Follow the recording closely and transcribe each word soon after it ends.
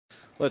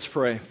Let's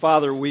pray.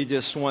 Father, we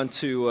just want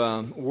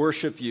to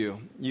worship you.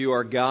 You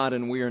are God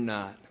and we are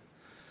not.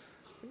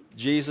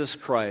 Jesus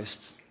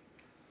Christ,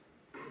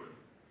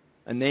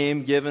 a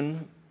name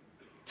given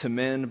to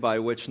men by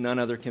which none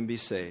other can be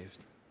saved.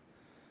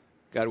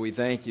 God, we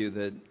thank you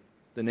that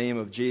the name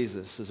of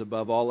Jesus is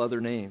above all other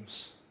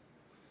names,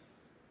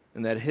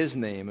 and that his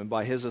name and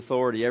by his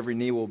authority every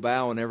knee will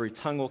bow and every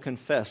tongue will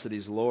confess that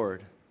he's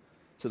Lord,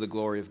 to the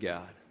glory of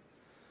God.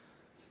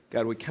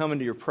 God, we come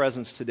into your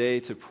presence today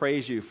to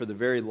praise you for the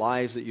very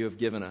lives that you have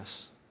given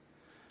us,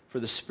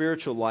 for the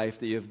spiritual life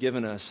that you have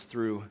given us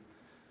through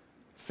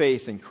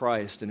faith in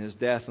Christ and his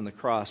death on the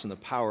cross and the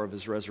power of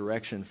his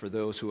resurrection for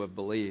those who have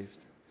believed,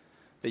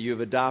 that you have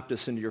adopted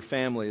us into your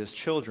family as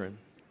children.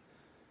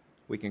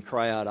 We can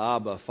cry out,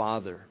 Abba,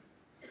 Father.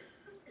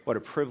 What a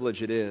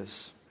privilege it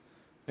is.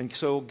 And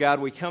so, God,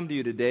 we come to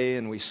you today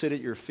and we sit at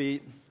your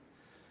feet.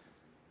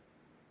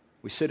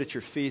 We sit at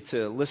your feet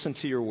to listen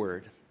to your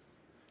word,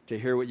 to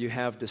hear what you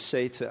have to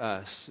say to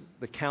us,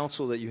 the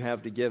counsel that you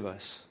have to give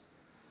us,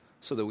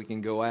 so that we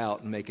can go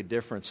out and make a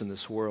difference in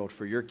this world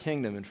for your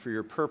kingdom and for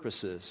your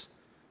purposes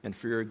and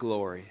for your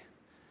glory.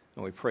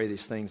 And we pray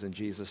these things in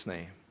Jesus'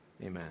 name.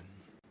 Amen.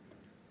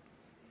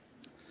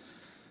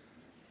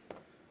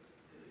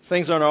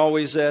 Things aren't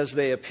always as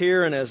they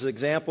appear, and as an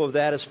example of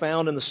that is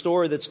found in the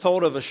story that's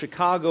told of a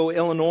Chicago,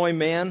 Illinois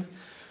man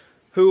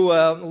who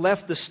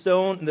left the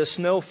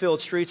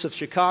snow-filled streets of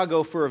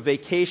Chicago for a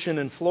vacation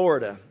in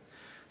Florida.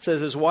 It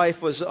says his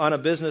wife was on a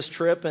business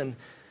trip and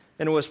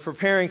was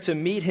preparing to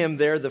meet him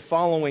there the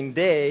following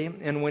day.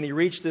 And when he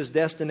reached his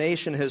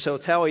destination, his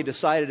hotel, he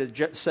decided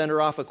to send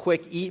her off a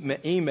quick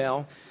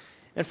email.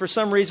 And for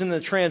some reason in the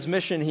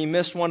transmission, he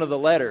missed one of the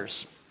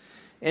letters.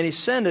 And he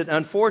sent it,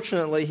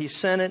 unfortunately,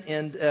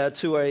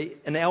 to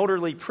an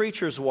elderly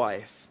preacher's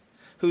wife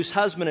whose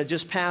husband had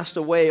just passed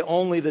away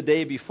only the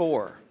day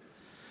before.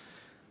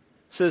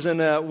 It says,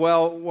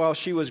 while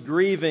she was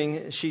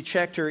grieving, she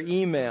checked her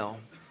email.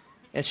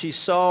 And she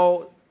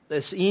saw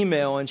this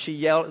email and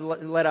she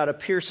let out a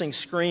piercing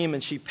scream,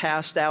 and she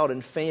passed out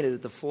and fainted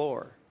at the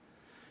floor.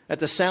 At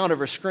the sound of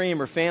her scream,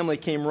 her family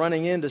came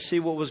running in to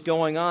see what was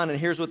going on, and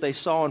here's what they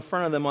saw in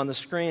front of them on the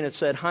screen. It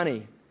said,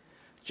 "Honey,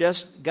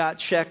 just got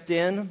checked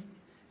in.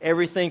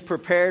 Everything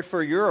prepared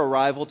for your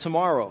arrival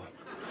tomorrow.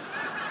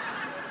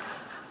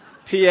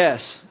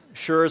 P.S.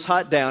 Sure is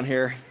hot down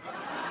here."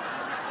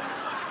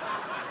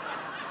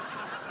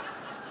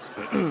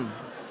 You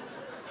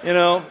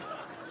know,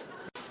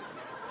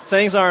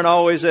 things aren't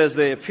always as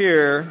they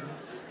appear,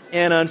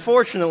 and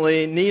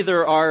unfortunately,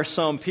 neither are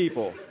some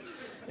people.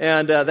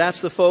 And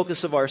that's the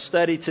focus of our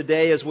study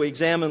today as we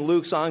examine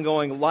Luke's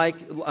ongoing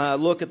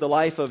look at the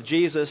life of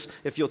Jesus.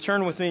 If you'll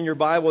turn with me in your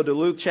Bible to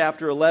Luke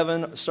chapter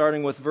 11,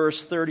 starting with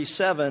verse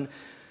 37.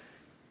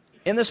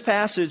 In this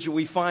passage,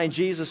 we find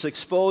Jesus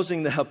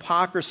exposing the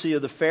hypocrisy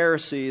of the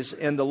Pharisees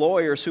and the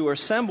lawyers who are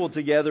assembled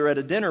together at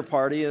a dinner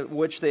party at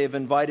which they have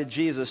invited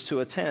Jesus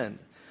to attend.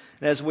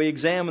 And as we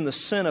examine the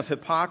sin of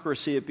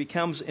hypocrisy, it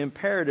becomes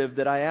imperative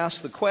that I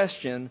ask the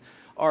question,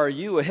 are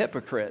you a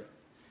hypocrite?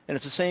 And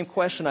it's the same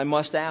question I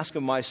must ask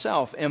of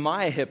myself. Am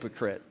I a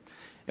hypocrite?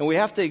 And we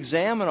have to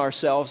examine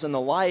ourselves in the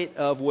light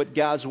of what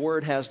God's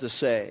Word has to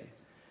say.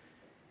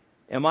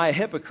 Am I a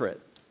hypocrite?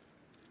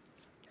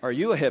 Are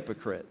you a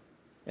hypocrite?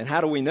 And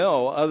how do we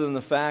know, other than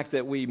the fact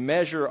that we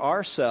measure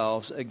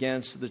ourselves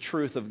against the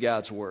truth of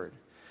God's Word?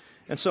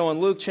 And so in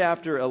Luke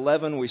chapter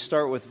 11, we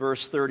start with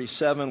verse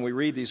 37. We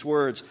read these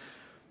words.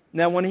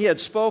 Now when he had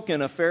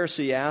spoken, a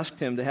Pharisee asked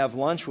him to have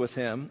lunch with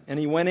him, and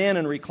he went in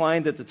and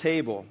reclined at the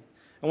table.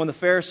 And when the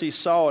Pharisee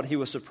saw it, he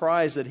was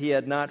surprised that he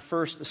had not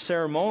first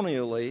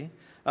ceremonially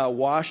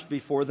washed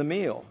before the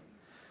meal.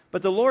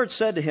 But the Lord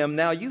said to him,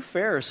 "Now you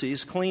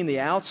Pharisees clean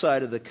the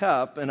outside of the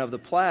cup and of the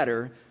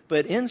platter,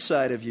 but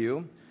inside of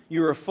you,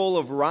 you are full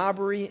of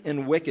robbery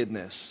and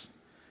wickedness.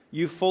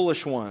 You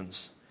foolish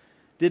ones.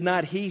 Did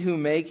not he who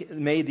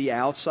made the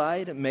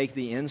outside make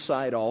the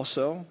inside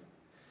also?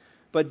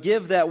 But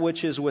give that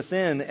which is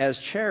within as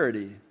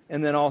charity,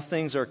 and then all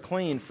things are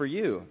clean for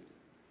you.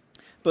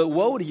 But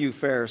woe to you,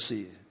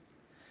 Pharisees,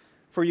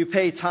 for you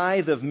pay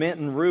tithe of mint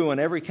and rue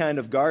and every kind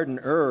of garden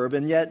herb,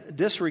 and yet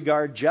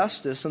disregard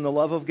justice and the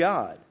love of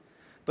God.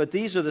 But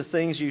these are the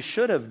things you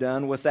should have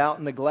done without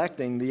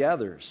neglecting the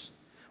others.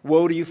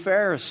 Woe to you,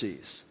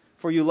 Pharisees,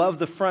 for you love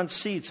the front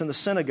seats in the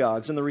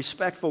synagogues and the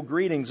respectful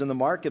greetings in the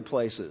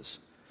marketplaces.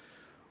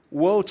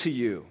 Woe to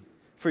you,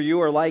 for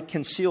you are like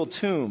concealed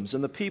tombs,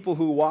 and the people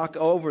who walk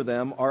over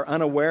them are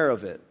unaware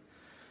of it."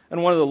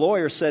 And one of the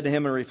lawyers said to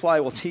him in reply,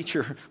 "Well,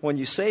 teacher, when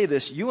you say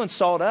this, you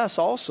insult us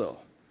also."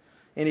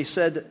 And he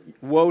said,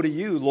 "Woe to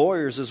you,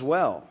 lawyers, as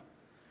well.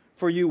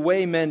 For you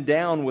weigh men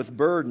down with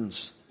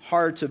burdens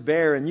hard to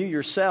bear, and you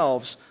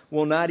yourselves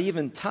will not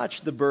even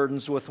touch the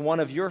burdens with one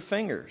of your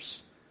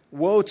fingers.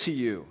 Woe to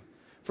you,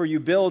 for you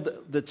build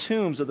the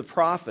tombs of the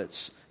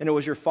prophets, and it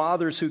was your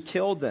fathers who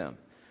killed them.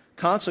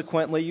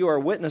 Consequently, you are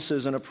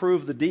witnesses and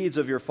approve the deeds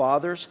of your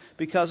fathers,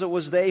 because it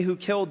was they who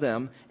killed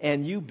them,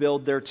 and you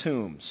build their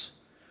tombs.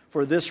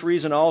 For this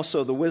reason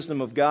also the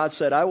wisdom of God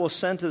said, I will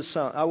send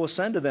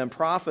to them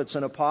prophets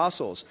and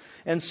apostles,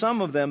 and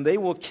some of them they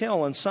will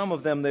kill, and some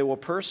of them they will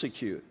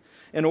persecute,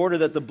 in order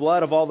that the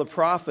blood of all the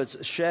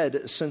prophets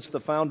shed since the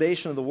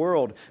foundation of the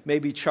world may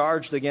be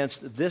charged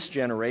against this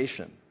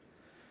generation.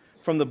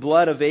 From the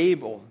blood of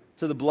Abel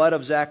to the blood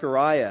of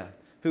Zechariah,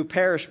 who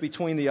perished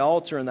between the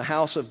altar and the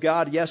house of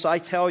God, yes, I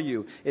tell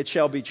you, it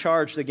shall be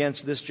charged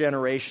against this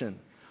generation.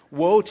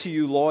 Woe to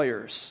you,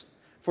 lawyers,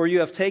 for you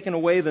have taken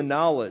away the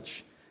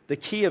knowledge, the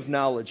key of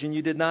knowledge, and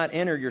you did not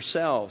enter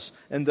yourselves,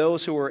 and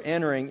those who were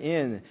entering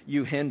in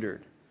you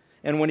hindered.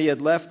 And when he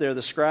had left there,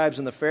 the scribes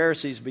and the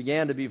Pharisees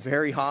began to be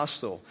very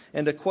hostile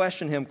and to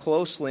question him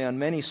closely on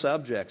many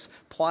subjects,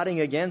 plotting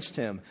against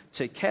him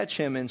to catch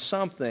him in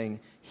something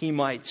he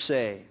might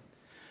say.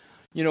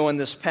 You know, in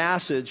this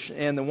passage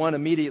and the one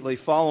immediately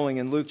following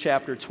in Luke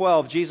chapter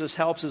 12, Jesus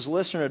helps his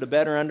listener to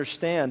better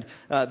understand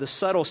the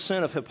subtle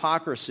sin of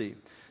hypocrisy.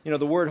 You know,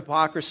 the word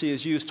hypocrisy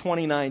is used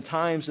 29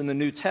 times in the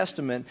New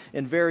Testament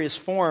in various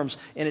forms,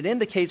 and it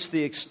indicates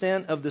the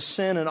extent of the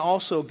sin and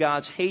also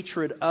God's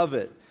hatred of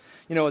it.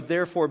 You know, it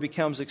therefore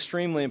becomes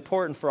extremely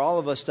important for all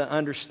of us to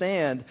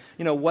understand,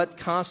 you know, what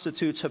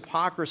constitutes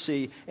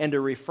hypocrisy and to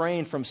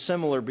refrain from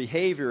similar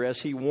behavior,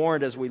 as he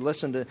warned as we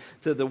listened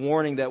to the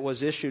warning that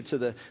was issued to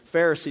the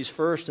Pharisees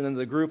first and then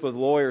the group of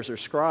lawyers or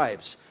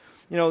scribes.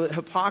 You know,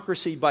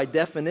 hypocrisy by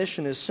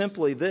definition is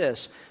simply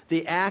this: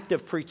 the act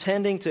of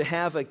pretending to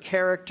have a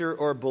character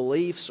or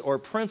beliefs or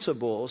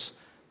principles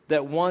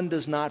that one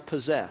does not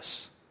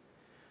possess.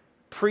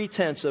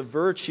 Pretense of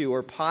virtue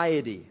or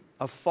piety,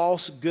 of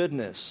false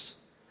goodness.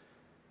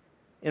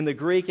 In the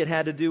Greek, it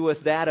had to do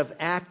with that of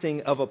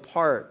acting of a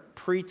part,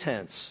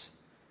 pretense.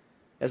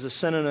 As a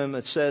synonym,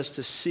 it says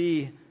to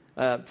see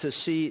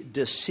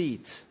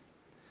deceit.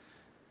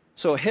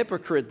 So a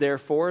hypocrite,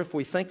 therefore, if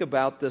we think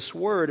about this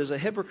word, a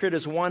hypocrite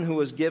is one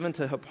who is given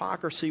to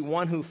hypocrisy,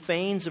 one who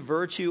feigns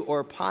virtue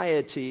or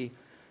piety,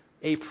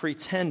 a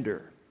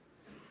pretender,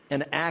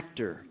 an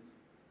actor,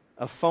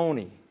 a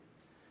phony,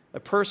 a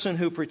person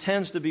who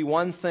pretends to be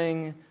one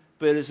thing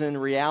but is in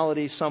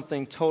reality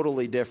something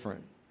totally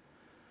different.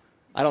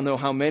 I don't know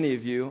how many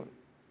of you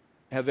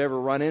have ever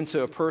run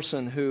into a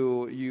person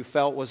who you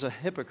felt was a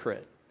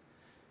hypocrite.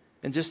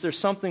 And just there's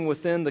something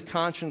within the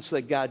conscience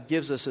that God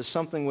gives us, is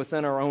something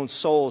within our own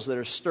souls that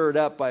are stirred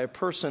up by a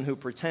person who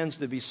pretends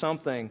to be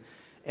something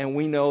and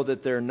we know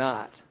that they're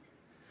not.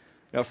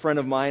 Now, a friend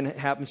of mine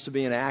happens to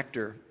be an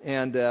actor,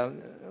 and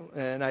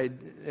I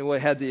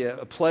had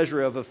the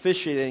pleasure of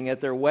officiating at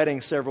their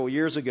wedding several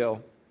years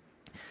ago.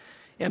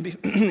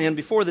 And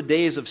before the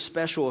days of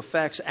special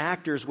effects,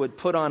 actors would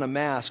put on a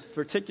mask,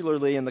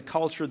 particularly in the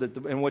culture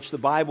in which the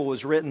Bible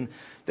was written.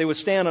 They would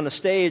stand on a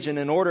stage, and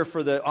in order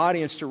for the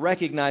audience to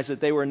recognize that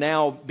they were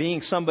now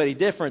being somebody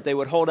different, they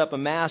would hold up a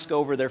mask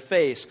over their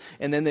face,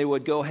 and then they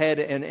would go ahead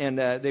and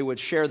they would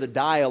share the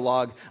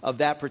dialogue of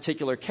that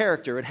particular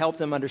character. It helped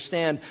them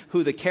understand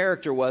who the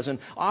character was. And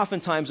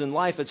oftentimes in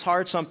life, it's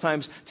hard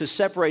sometimes to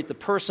separate the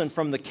person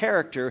from the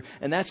character,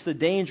 and that's the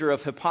danger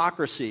of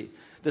hypocrisy.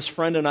 This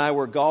friend and I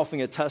were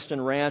golfing at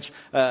Tustin Ranch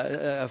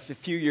a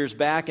few years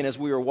back, and as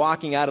we were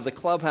walking out of the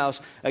clubhouse,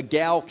 a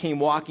gal came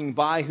walking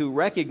by who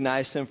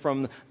recognized him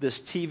from this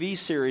TV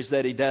series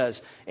that he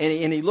does.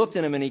 And he looked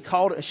at him, and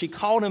she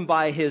called him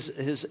by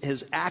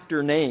his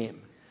actor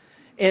name.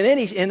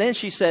 And then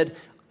she said,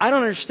 "I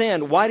don't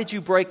understand. Why did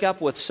you break up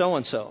with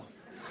so-and-so?"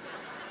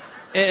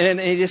 And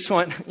he just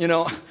went,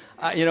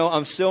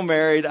 I'm still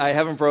married. I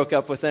haven't broke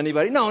up with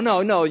anybody. No.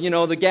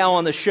 The gal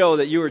on the show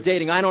that you were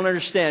dating, I don't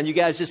understand. You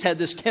guys just had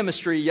this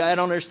chemistry. I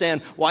don't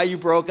understand why you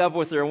broke up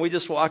with her. And we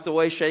just walked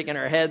away shaking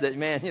our head that,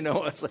 man,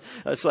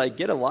 it's like,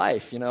 get a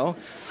life, he's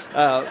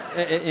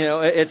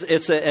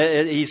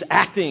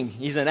acting.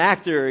 He's an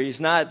actor.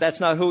 That's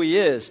not who he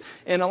is.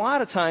 And a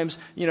lot of times,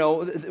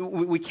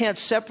 we can't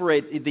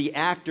separate the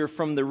actor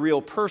from the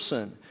real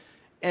person.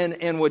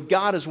 And what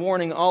God is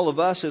warning all of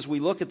us as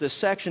we look at this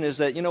section is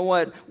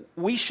that,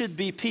 we should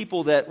be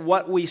people that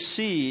what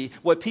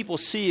people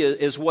see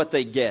is what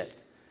they get.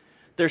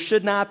 There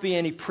should not be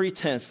any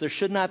pretense. There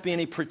should not be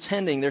any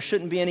pretending. There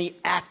shouldn't be any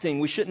acting.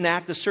 We shouldn't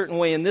act a certain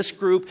way in this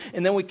group,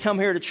 and then we come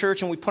here to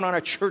church and we put on our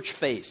church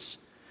face.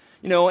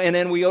 And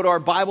then we go to our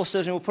Bible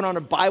study and we put on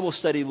a Bible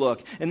study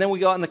look. And then we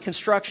go out on the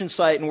construction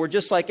site and we're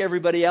just like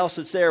everybody else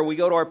that's there. We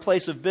go to our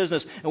place of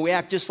business and we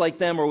act just like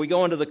them. Or we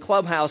go into the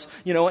clubhouse,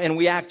 and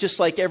we act just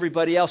like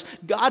everybody else.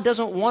 God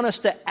doesn't want us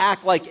to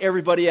act like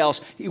everybody else.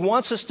 He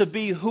wants us to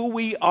be who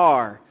we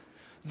are.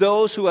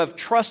 Those who have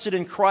trusted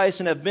in Christ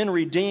and have been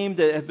redeemed,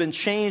 that have been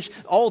changed,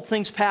 all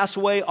things pass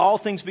away, all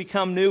things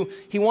become new.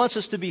 He wants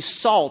us to be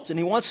salt, and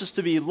He wants us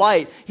to be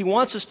light. He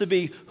wants us to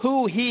be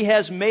who He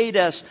has made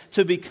us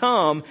to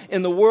become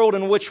in the world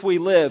in which we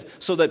live,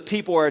 so that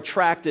people are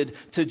attracted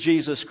to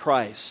Jesus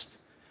Christ.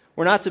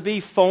 We're not to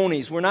be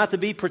phonies. We're not to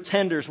be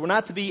pretenders. We're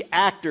not to be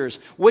actors.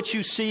 What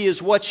you see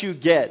is what you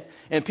get.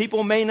 And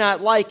people may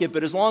not like it,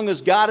 but as long as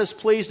God is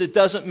pleased, it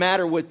doesn't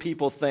matter what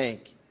people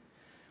think.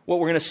 What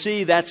we're going to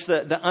see, that's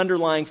the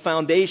underlying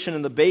foundation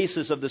and the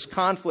basis of this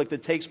conflict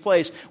that takes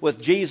place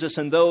with Jesus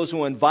and those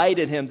who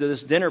invited him to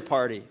this dinner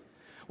party.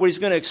 What he's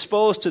going to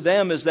expose to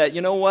them is that, you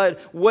know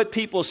what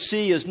people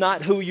see is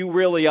not who you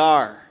really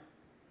are.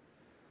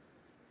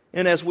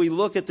 And as we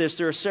look at this,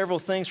 there are several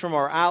things from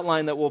our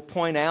outline that we'll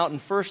point out. And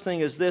first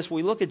thing is this: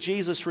 we look at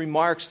Jesus'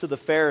 remarks to the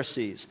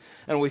Pharisees.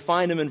 And we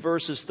find them in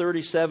verses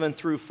 37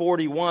 through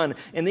 41.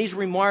 And these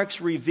remarks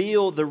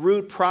reveal the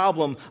root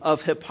problem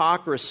of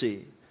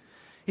hypocrisy.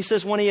 He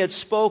says, when he had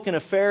spoken, a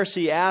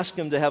Pharisee asked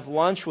him to have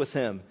lunch with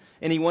him.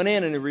 And he went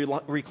in and he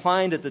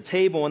reclined at the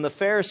table. When the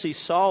Pharisee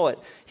saw it,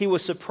 he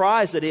was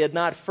surprised that he had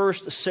not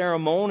first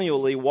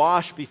ceremonially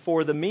washed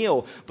before the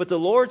meal. But the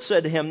Lord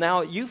said to him,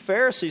 now you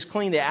Pharisees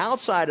clean the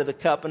outside of the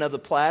cup and of the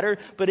platter,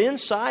 but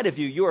inside of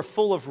you are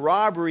full of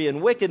robbery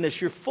and wickedness.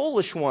 You're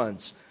foolish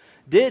ones.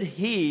 Did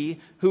he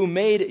who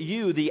made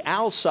you the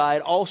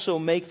outside also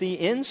make the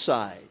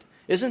inside?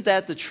 Isn't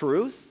that the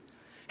truth?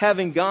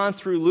 Having gone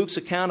through Luke's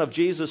account of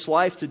Jesus'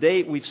 life to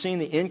date, we've seen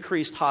the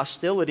increased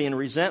hostility and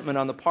resentment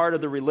on the part of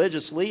the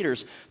religious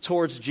leaders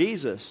towards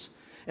Jesus.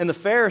 And the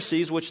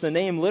Pharisees, which the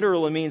name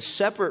literally means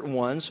separate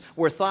ones,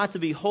 were thought to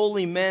be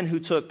holy men who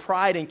took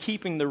pride in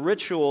keeping the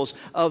rituals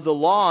of the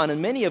law. And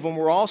many of them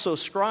were also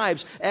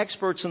scribes,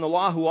 experts in the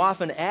law, who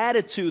often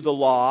added to the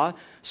law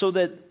so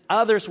that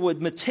others would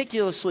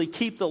meticulously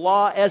keep the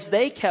law as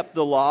they kept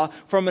the law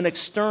from an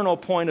external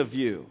point of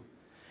view.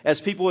 As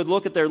people would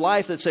look at their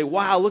life, they'd say,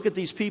 wow, look at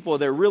these people.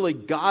 They're really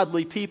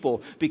godly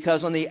people,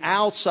 because on the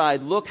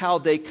outside, look how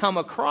they come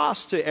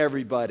across to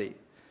everybody.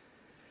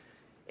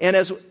 And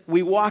as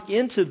we walk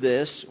into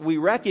this, we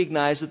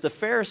recognize that the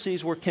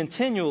Pharisees were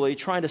continually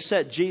trying to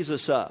set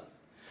Jesus up.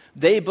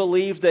 They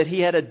believed that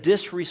he had a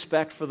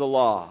disrespect for the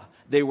law.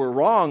 They were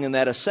wrong in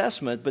that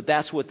assessment, but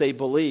that's what they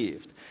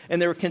believed.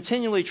 And they were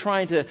continually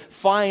trying to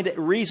find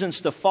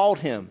reasons to fault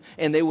him,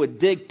 and they would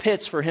dig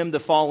pits for him to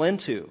fall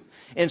into.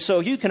 And so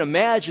you can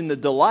imagine the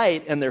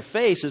delight in their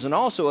faces, and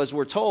also, as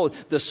we're told,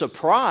 the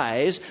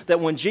surprise that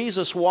when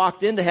Jesus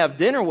walked in to have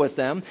dinner with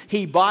them,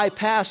 he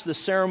bypassed the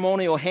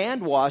ceremonial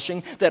hand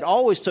washing that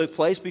always took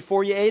place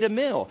before you ate a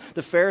meal.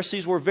 The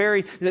Pharisees were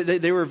very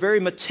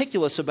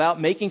meticulous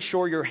about making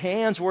sure your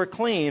hands were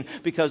clean,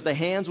 because the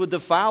hands would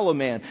defile a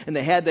man. And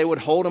they would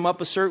hold them up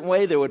a certain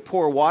way. They would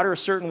pour water a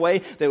certain way.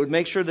 They would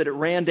make sure that it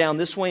ran down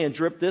this way and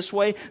dripped this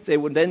way. They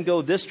would then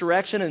go this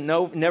direction,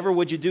 and never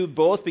would you do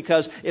both,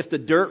 because if the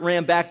dirt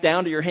ran back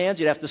down to your hands,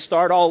 you'd have to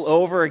start all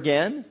over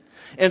again.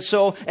 And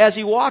so as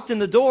he walked in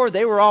the door,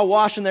 they were all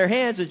washing their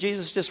hands, and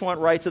Jesus just went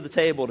right to the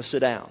table to sit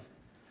down.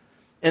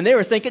 And they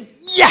were thinking,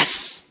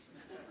 yes,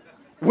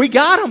 we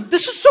got him.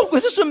 This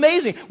is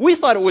amazing. We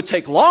thought it would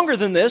take longer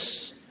than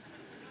this,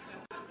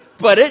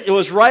 but it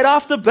was right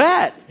off the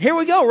bat. Here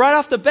we go, right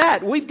off the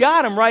bat. We've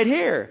got him right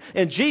here.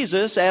 And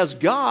Jesus, as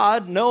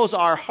God, knows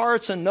our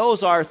hearts and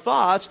knows our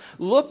thoughts,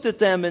 looked at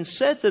them and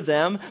said to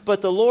them,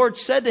 but the Lord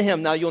said to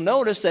him. Now you'll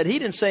notice that he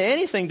didn't say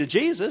anything to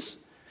Jesus.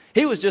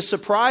 He was just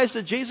surprised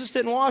that Jesus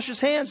didn't wash his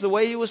hands the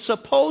way he was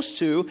supposed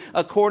to,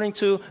 according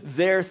to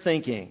their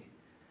thinking.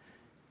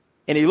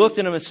 And he looked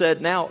at him and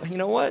said, now, you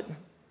know what?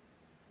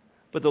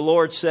 But the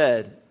Lord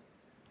said,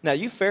 now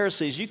you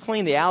Pharisees, you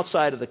clean the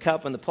outside of the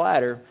cup and the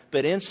platter,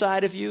 but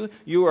inside of you,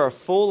 you are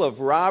full of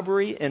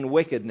robbery and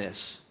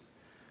wickedness.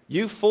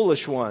 You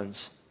foolish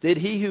ones, did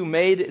he who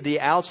made the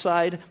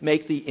outside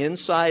make the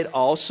inside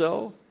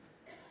also?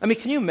 I mean,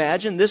 can you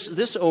imagine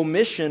this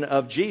omission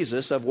of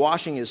Jesus, of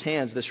washing his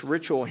hands, this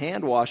ritual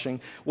hand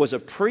washing, was a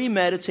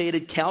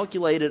premeditated,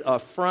 calculated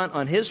affront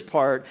on his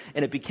part,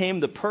 and it became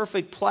the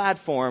perfect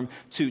platform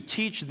to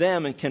teach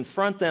them and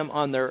confront them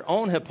on their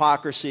own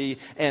hypocrisy,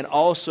 and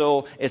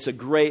also it's a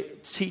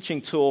great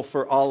teaching tool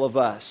for all of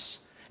us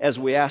as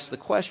we ask the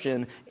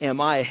question,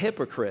 am I a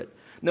hypocrite?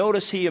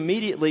 Notice he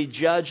immediately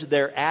judged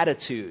their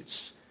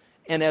attitudes.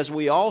 And as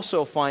we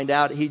also find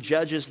out, he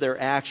judges their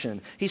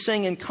action. He's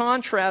saying, in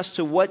contrast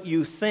to what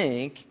you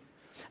think,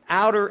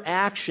 outer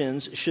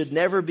actions should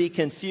never be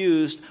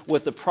confused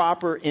with the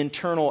proper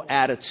internal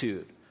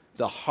attitude,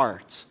 the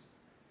heart.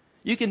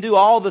 You can do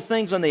all the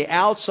things on the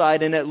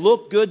outside and it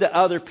look good to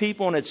other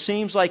people, and it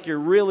seems like you're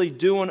really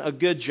doing a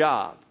good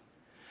job.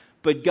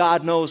 But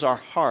God knows our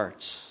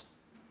hearts.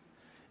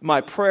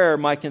 My prayer,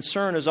 my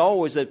concern is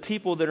always that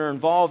people that are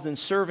involved in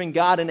serving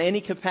God in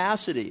any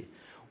capacity,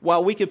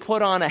 while we could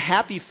put on a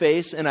happy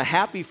face and a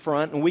happy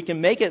front, and we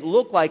can make it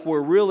look like we're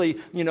really,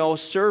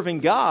 serving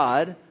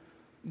God,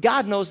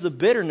 God knows the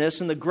bitterness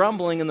and the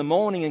grumbling and the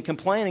moaning and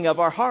complaining of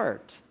our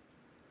heart.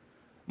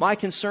 My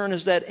concern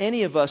is that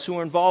any of us who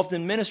are involved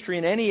in ministry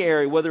in any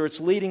area, whether it's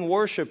leading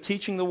worship,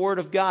 teaching the Word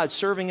of God,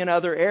 serving in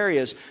other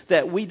areas,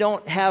 that we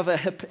don't have a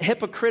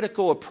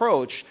hypocritical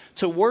approach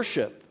to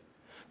worship.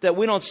 That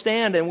we don't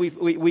stand and we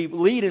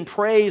lead in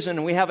praise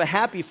and we have a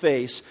happy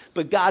face,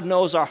 but God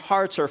knows our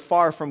hearts are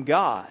far from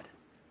God.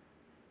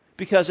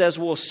 Because as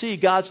we'll see,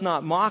 God's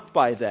not mocked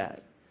by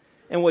that.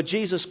 And what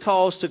Jesus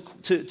calls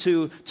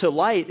to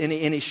light, and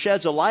he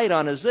sheds a light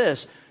on, is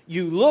this: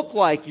 you look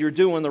like you're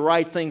doing the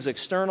right things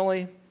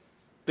externally,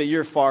 but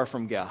you're far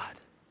from God.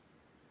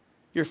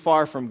 you're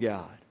far from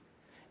God.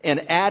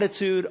 And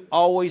attitude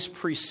always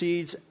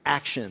precedes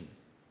action.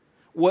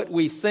 What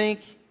we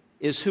think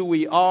is who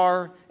we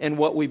are and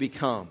what we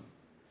become.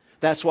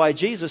 That's why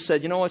Jesus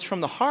said, it's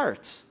from the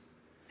heart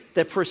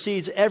that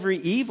proceeds every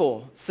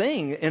evil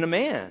thing in a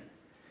man.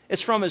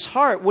 It's from his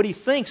heart. What he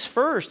thinks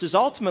first is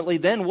ultimately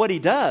then what he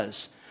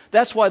does.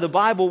 That's why the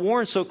Bible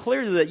warns so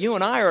clearly that you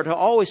and I are to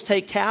always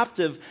take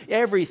captive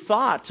every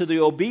thought to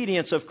the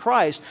obedience of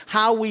Christ.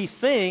 How we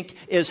think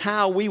is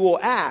how we will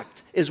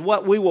act, is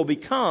what we will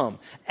become.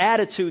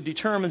 Attitude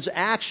determines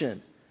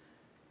action.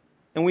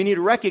 And we need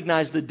to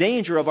recognize the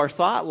danger of our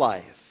thought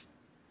life.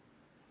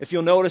 If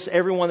you'll notice,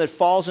 everyone that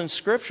falls in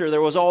Scripture,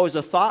 there was always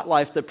a thought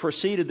life that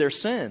preceded their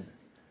sin.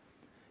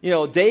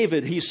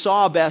 David, he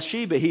saw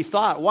Bathsheba. He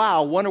thought,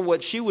 wow, wonder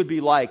what she would be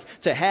like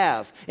to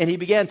have. And he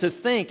began to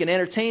think and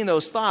entertain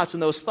those thoughts,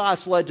 and those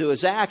thoughts led to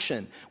his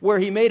action. Where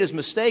he made his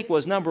mistake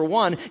was, number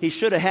one, he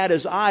should have had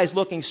his eyes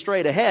looking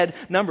straight ahead.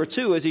 Number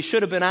two is he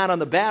should have been out on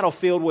the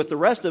battlefield with the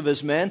rest of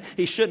his men.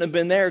 He shouldn't have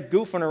been there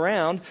goofing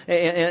around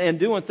and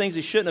doing things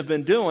he shouldn't have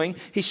been doing.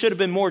 He should have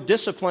been more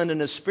disciplined in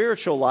his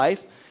spiritual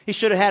life. He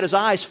should have had his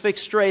eyes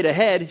fixed straight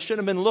ahead. He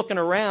shouldn't have been looking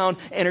around,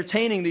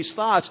 entertaining these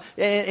thoughts.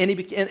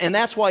 And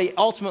that's why he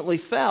ultimately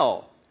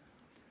fell.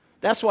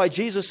 That's why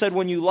Jesus said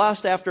when you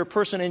lust after a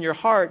person in your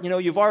heart,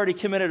 you've already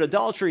committed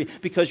adultery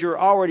because you're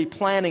already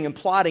planning and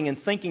plotting and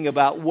thinking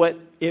about what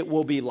it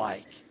will be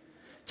like.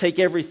 Take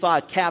every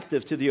thought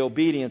captive to the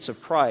obedience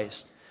of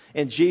Christ.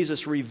 And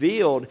Jesus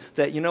revealed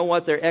that,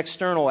 their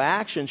external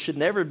action should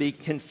never be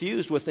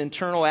confused with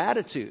internal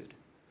attitude.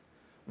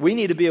 We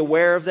need to be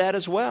aware of that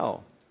as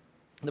well.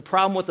 The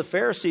problem with the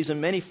Pharisees and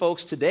many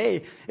folks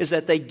today is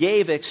that they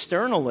gave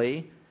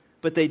externally,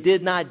 but they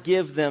did not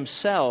give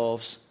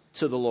themselves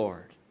to the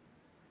Lord.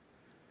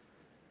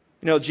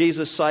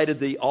 Jesus cited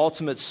the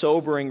ultimate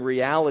sobering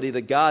reality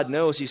that God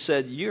knows. He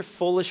said, you're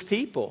foolish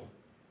people.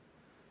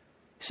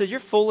 He said, you're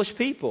foolish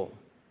people.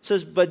 He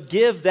says, but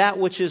give that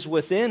which is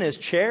within as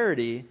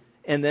charity,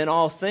 and then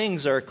all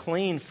things are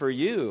clean for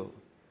you.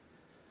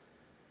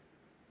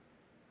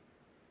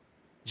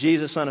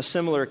 Jesus on a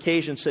similar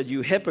occasion said,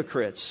 you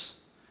hypocrites.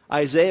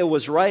 Isaiah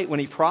was right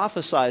when he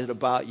prophesied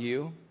about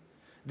you.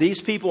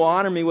 These people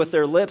honor me with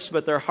their lips,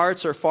 but their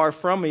hearts are far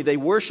from me. They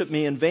worship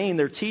me in vain.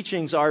 Their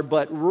teachings are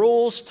but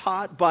rules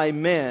taught by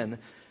men.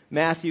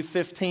 Matthew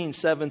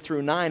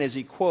 15:7-9, as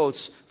he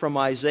quotes from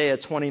Isaiah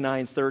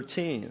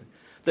 29:13.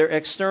 Their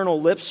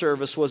external lip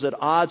service was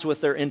at odds with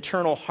their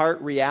internal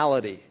heart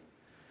reality.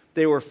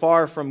 They were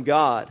far from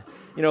God.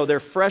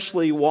 Their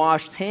freshly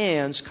washed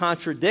hands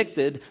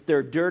contradicted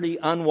their dirty,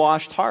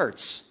 unwashed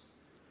hearts.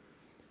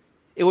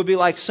 It would be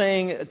like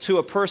saying to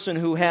a person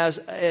who has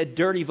a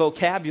dirty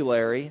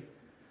vocabulary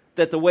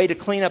that the way to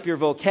clean up your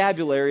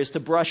vocabulary is to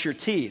brush your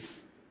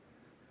teeth.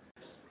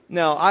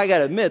 Now, I got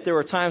to admit, there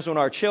were times when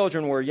our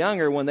children were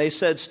younger when they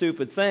said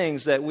stupid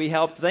things that we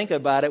helped think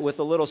about it with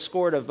a little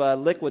squirt of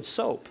liquid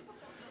soap.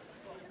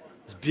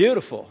 It's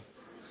beautiful.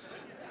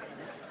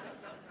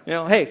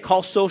 Hey,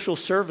 call social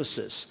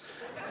services.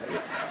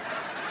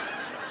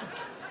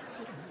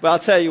 But I'll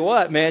tell you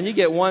what, man, you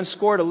get one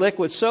squirt of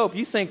liquid soap,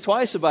 you think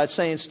twice about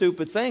saying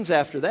stupid things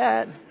after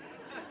that.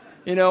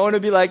 And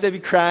it'd be like they'd be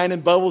crying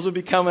and bubbles would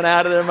be coming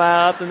out of their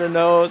mouth and their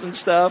nose and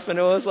stuff. And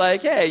it was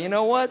like, hey, you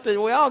know what? But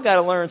we all got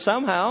to learn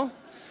somehow.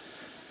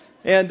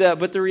 And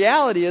but the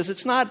reality is,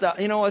 it's not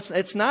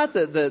it's not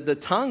the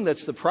tongue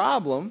that's the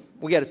problem.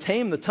 We got to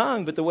tame the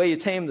tongue, but the way you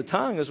tame the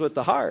tongue is with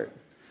the heart.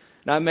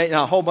 Now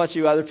a whole bunch of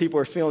you other people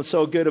are feeling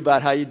so good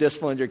about how you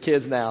disciplined your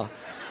kids now.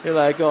 You're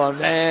like, oh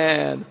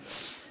man.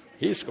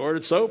 He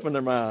squirted soap in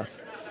their mouth.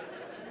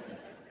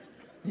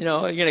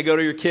 You're going to go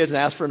to your kids and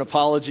ask for an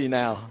apology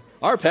now.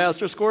 Our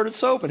pastor squirted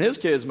soap in his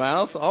kid's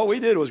mouth. All we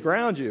did was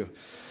ground you.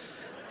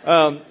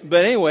 But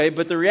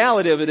the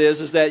reality of it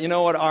is that,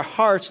 our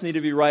hearts need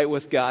to be right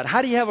with God.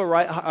 How do you have a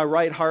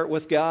right heart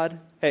with God?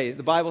 Hey,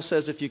 the Bible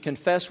says if you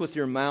confess with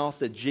your mouth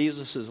that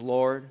Jesus is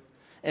Lord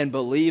and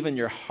believe in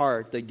your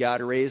heart that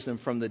God raised him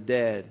from the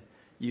dead,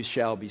 you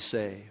shall be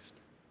saved.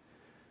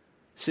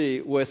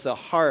 See, with the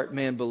heart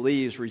man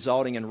believes,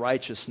 resulting in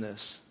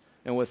righteousness,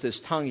 and with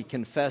his tongue he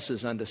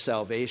confesses unto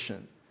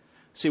salvation.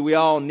 See, we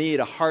all need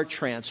a heart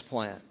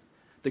transplant.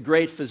 The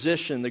great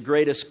physician, the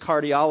greatest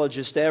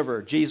cardiologist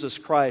ever, Jesus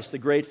Christ, the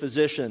great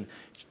physician,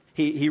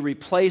 he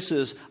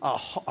replaces a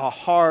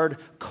hard,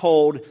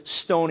 cold,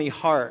 stony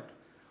heart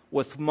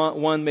with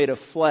one made of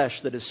flesh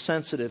that is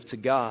sensitive to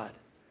God.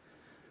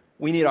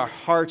 We need our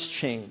hearts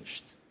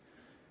changed.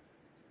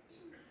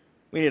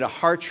 We need a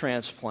heart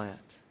transplant.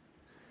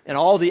 And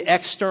all the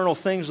external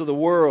things of the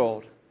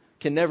world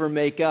can never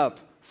make up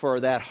for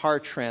that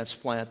heart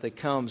transplant that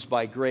comes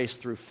by grace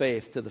through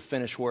faith to the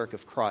finished work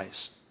of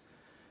Christ.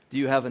 Do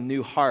you have a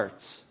new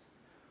heart?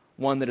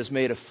 One that is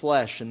made of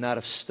flesh and not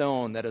of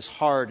stone, that is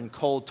hard and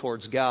cold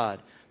towards God,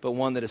 but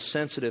one that is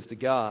sensitive to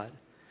God.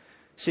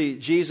 See,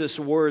 Jesus'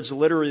 words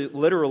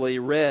literally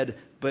read,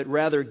 but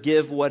rather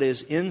give what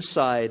is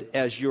inside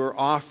as your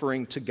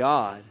offering to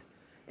God,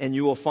 and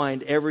you will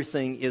find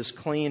everything is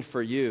clean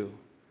for you.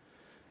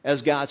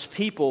 As God's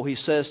people, He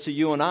says to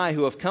you and I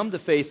who have come to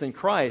faith in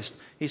Christ,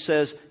 He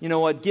says, you know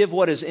what, give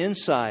what is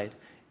inside.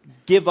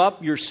 Give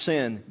up your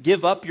sin.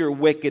 Give up your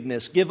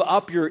wickedness. Give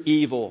up your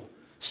evil.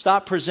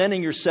 Stop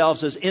presenting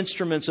yourselves as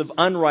instruments of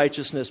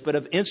unrighteousness, but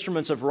of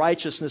instruments of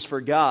righteousness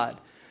for God.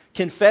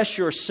 Confess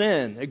your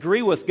sin.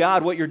 Agree with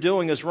God what you're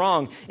doing is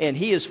wrong, and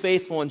He is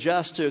faithful and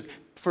just to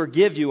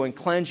forgive you and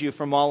cleanse you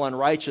from all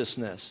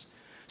unrighteousness.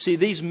 See,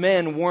 these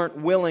men weren't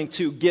willing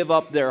to give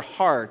up their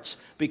hearts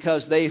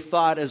because they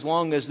thought as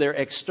long as their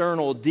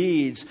external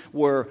deeds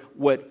were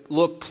what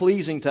looked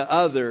pleasing to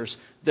others,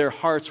 their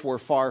hearts were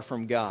far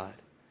from God.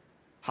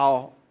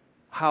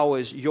 How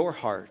is your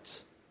heart?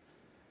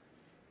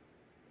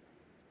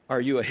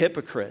 Are you a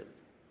hypocrite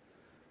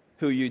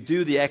who you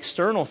do the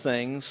external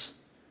things,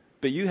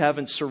 but you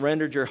haven't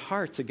surrendered your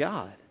heart to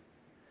God?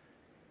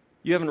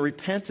 You haven't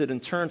repented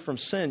and turned from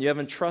sin. You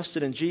haven't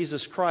trusted in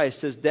Jesus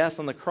Christ, His death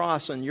on the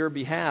cross on your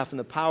behalf and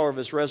the power of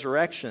His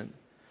resurrection.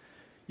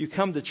 You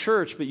come to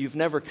church, but you've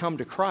never come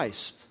to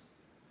Christ.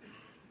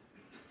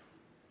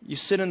 You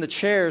sit in the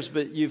chairs,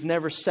 but you've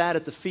never sat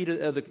at the feet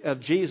of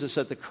Jesus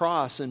at the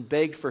cross and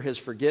begged for His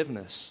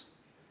forgiveness.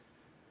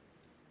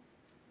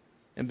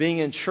 And being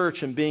in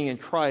church and being in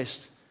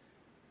Christ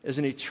is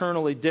an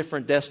eternally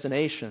different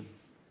destination.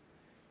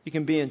 You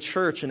can be in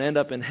church and end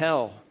up in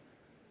hell.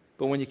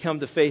 But when you come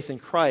to faith in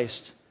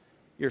Christ,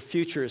 your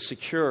future is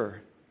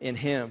secure in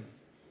Him.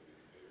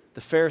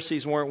 The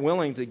Pharisees weren't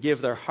willing to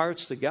give their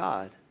hearts to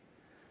God.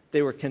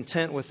 They were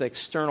content with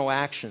external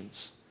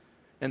actions,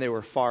 and they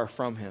were far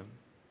from Him.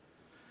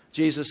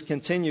 Jesus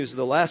continues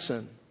the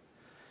lesson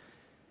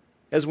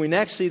as we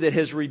next see that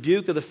His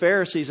rebuke of the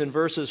Pharisees in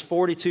verses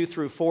 42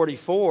 through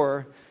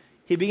 44,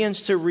 He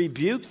begins to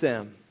rebuke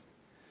them.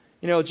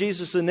 You know,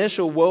 Jesus'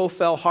 initial woe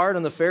fell hard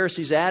on the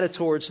Pharisees'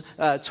 attitude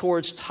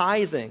towards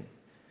tithing.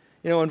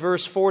 You know, in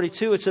verse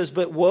 42 it says,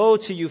 "But woe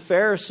to you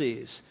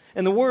Pharisees."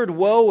 And the word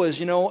woe is,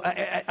 you know,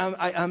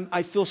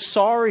 I feel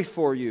sorry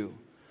for you.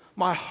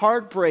 My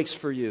heart breaks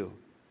for you.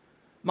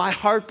 My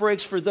heart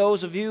breaks for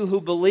those of you who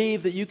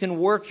believe that you can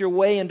work your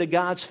way into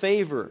God's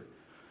favor.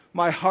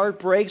 My heart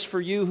breaks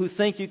for you who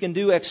think you can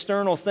do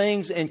external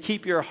things and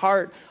keep your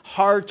heart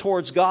hard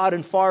towards God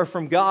and far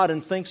from God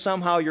and think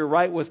somehow you're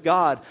right with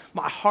God.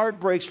 My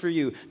heart breaks for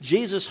you.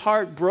 Jesus'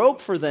 heart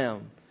broke for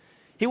them.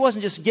 He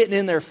wasn't just getting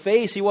in their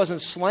face. He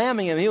wasn't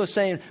slamming them. He was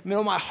saying, you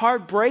know, my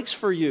heart breaks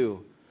for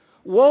you.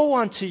 Woe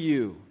unto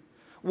you.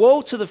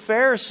 Woe to the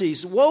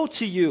Pharisees. Woe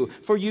to you.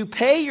 For you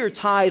pay your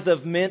tithe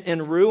of mint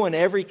and rue and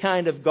every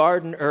kind of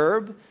garden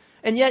herb,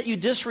 and yet you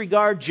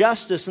disregard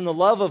justice and the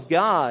love of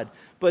God.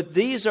 But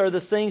these are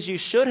the things you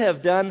should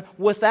have done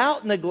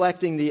without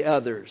neglecting the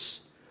others.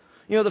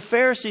 You know, the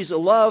Pharisees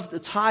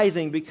loved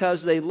tithing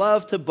because they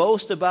loved to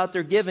boast about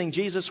their giving.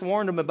 Jesus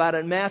warned them about it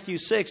in Matthew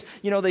 6.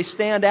 You know, they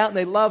stand out and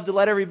they love to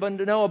let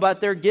everybody know about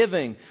their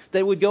giving.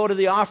 They would go to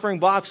the offering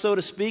box, so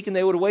to speak, and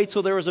they would wait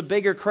till there was a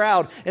bigger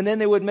crowd. And then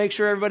they would make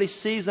sure everybody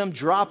sees them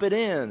drop it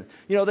in.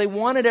 You know, they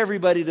wanted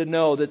everybody to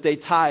know that they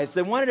tithed.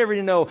 They wanted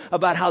everybody to know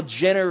about how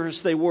generous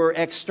they were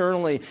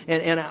externally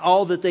and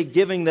all that they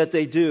giving that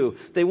they do.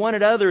 They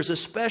wanted others,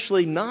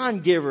 especially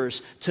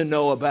non-givers, to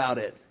know about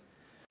it.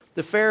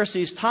 The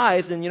Pharisees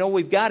tithed, and you know,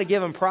 we've got to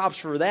give them props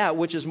for that,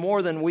 which is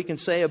more than we can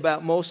say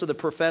about most of the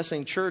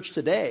professing church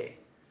today.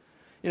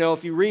 You know,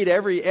 if you read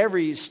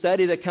every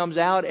study that comes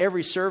out,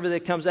 every survey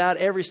that comes out,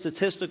 every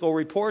statistical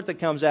report that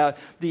comes out,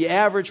 the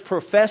average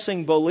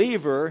professing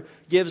believer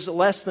gives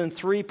less than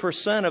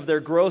 3% of their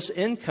gross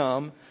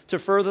income to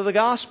further the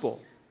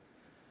gospel.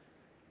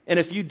 And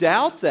if you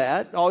doubt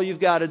that, all you've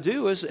got to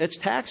do is, it's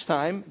tax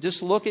time,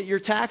 just look at your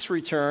tax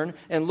return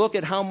and look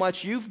at how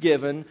much you've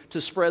given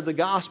to spread the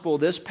gospel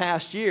this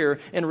past year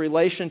in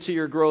relation to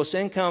your gross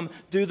income.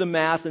 Do the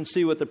math and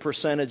see what the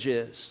percentage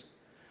is.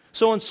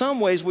 So in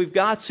some ways, we've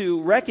got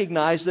to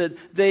recognize that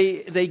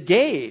they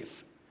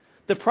gave.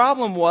 The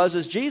problem was,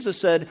 as Jesus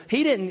said,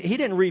 He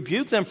didn't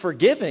rebuke them for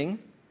giving.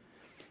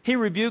 He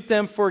rebuked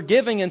them for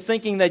giving and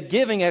thinking that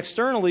giving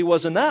externally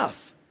was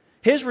enough.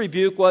 His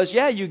rebuke was,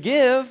 yeah, you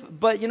give,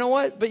 but you know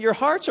what? But your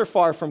hearts are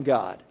far from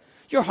God.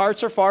 Your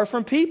hearts are far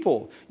from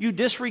people. You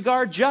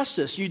disregard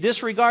justice. You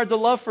disregard the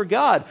love for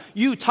God.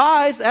 You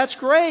tithe, that's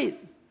great.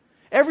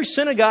 Every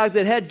synagogue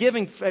that had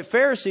giving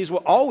Pharisees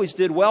always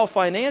did well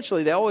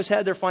financially. They always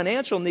had their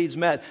financial needs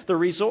met. The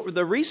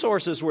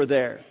resources were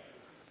there.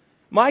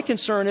 My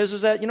concern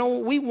is that, you know,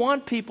 we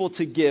want people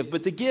to give,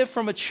 but to give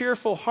from a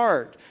cheerful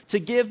heart. To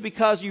give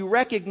because you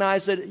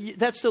recognize that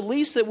that's the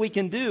least that we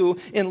can do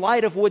in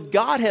light of what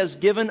God has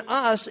given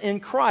us in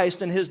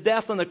Christ and His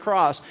death on the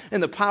cross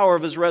and the power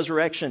of His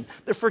resurrection.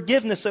 The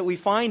forgiveness that we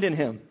find in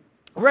Him.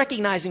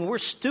 Recognizing we're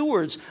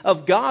stewards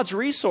of God's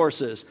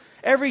resources.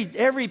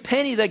 Every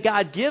penny that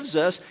God gives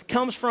us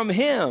comes from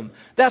Him.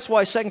 That's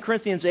why 2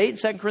 Corinthians 8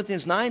 and 2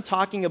 Corinthians 9,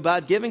 talking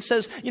about giving,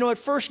 says, you know, at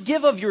first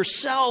give of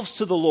yourselves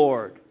to the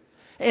Lord.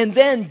 And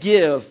then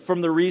give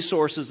from the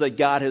resources that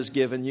God has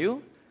given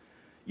you.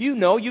 You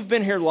know, you've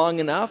been here long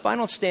enough. I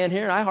don't stand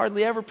here and I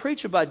hardly ever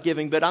preach about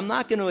giving, but I'm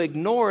not going to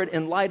ignore it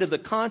in light of the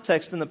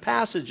context and the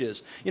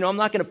passages. You know, I'm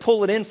not going to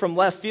pull it in from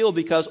left field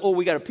because,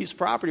 we got a piece of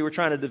property we're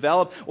trying to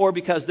develop, or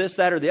because this,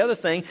 that, or the other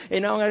thing.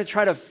 And now I'm going to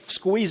try to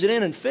squeeze it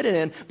in and fit it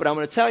in. But I'm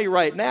going to tell you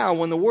right now,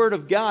 when the Word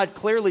of God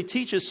clearly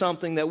teaches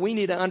something that we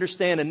need to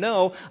understand and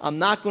know, I'm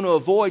not going to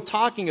avoid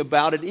talking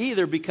about it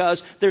either,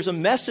 because there's a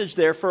message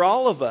there for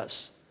all of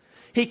us.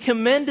 He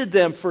commended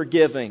them for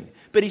giving,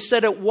 but he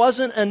said it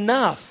wasn't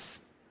enough.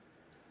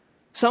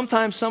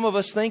 Sometimes some of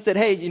us think that,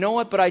 hey, you know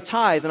what, but I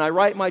tithe and I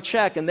write my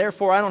check and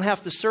therefore I don't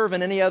have to serve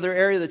in any other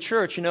area of the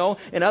church, you know.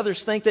 And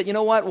others think that, you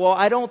know what, well,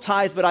 I don't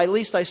tithe, but at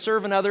least I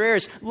serve in other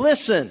areas.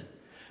 Listen,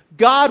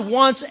 God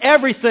wants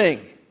everything.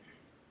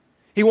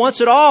 He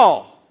wants it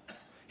all.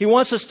 He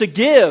wants us to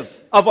give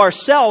of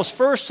ourselves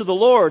first to the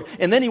Lord,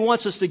 and then He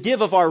wants us to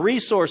give of our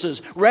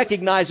resources,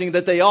 recognizing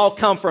that they all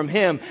come from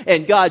Him.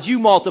 And God, you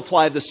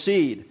multiply the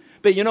seed.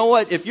 But you know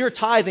what? If you're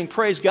tithing,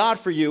 praise God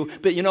for you.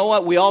 But you know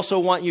what? We also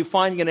want you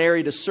finding an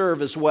area to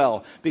serve as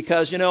well.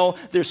 Because, you know,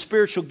 there's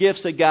spiritual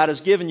gifts that God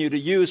has given you to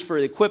use for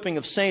the equipping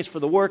of saints, for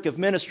the work of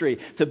ministry,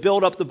 to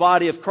build up the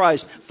body of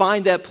Christ.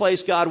 Find that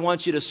place God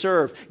wants you to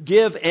serve.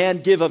 Give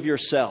and give of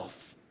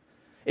yourself.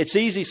 It's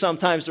easy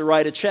sometimes to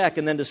write a check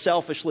and then to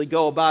selfishly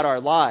go about our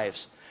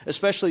lives,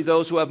 especially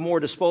those who have more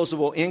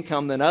disposable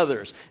income than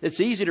others. It's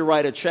easy to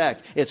write a check.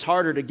 It's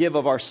harder to give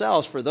of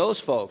ourselves for those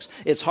folks.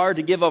 It's hard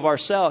to give of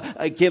ourselves,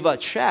 give a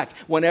check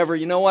whenever,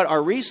 you know what,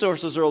 our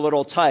resources are a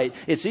little tight.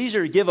 It's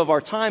easier to give of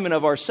our time and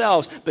of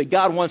ourselves, but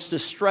God wants to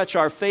stretch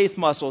our faith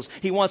muscles.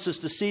 He wants us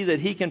to see that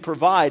He can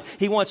provide.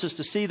 He wants us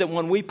to see that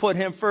when we put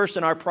Him first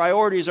and our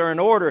priorities are in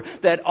order,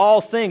 that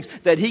all things,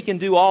 that He can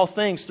do all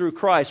things through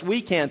Christ.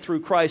 We can through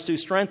Christ who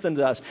strengthens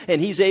us.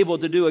 And He's able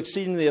to do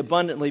exceedingly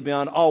abundantly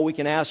beyond all we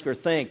can ask or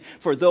think.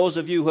 For those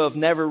of you who have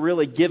never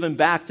really given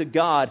back to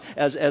God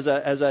as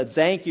a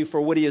thank you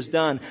for what He has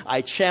done,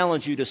 I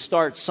challenge you to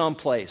start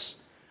someplace.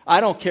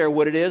 I don't care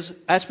what it is.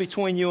 That's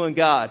between you and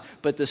God.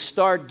 But to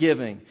start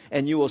giving,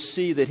 and you will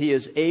see that He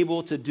is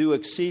able to do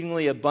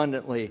exceedingly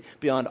abundantly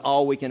beyond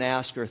all we can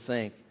ask or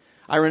think.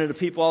 I run into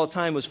people all the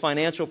time whose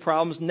financial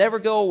problems never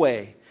go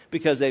away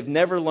because they've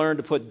never learned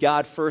to put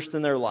God first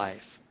in their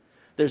life.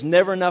 There's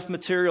never enough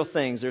material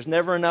things. There's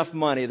never enough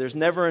money. There's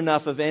never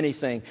enough of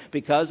anything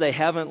because they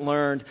haven't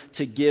learned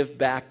to give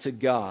back to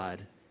God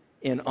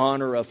in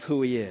honor of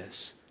who He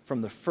is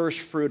from the first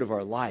fruit of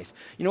our life.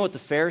 You know what the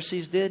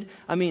Pharisees did?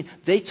 I mean,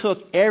 they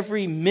took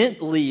every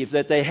mint leaf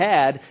that they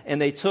had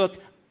and they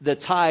took the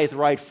tithe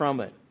right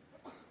from it.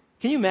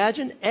 Can you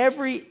imagine?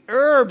 Every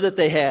herb that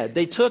they had,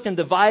 they took and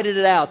divided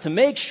it out to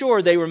make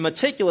sure they were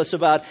meticulous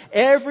about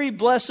every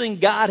blessing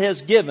God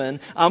has given.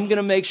 I'm going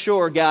to make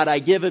sure, God, I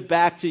give it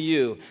back to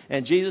you.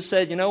 And Jesus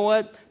said, you know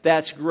what?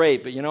 That's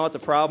great. But you know what the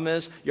problem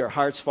is? Your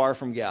heart's far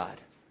from God.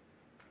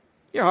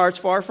 Your heart's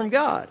far from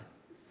God.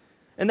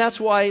 And that's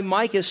why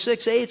Micah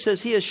 6:8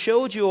 says, He has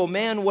showed you, O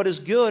man, what is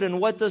good, and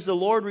what does the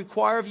Lord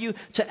require of you?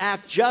 To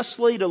act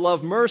justly, to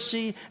love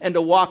mercy, and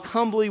to walk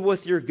humbly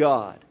with your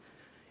God.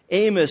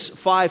 Amos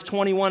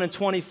 5:21 and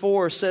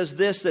 24 says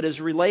this that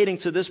is relating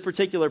to this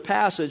particular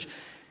passage.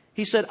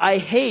 He said, I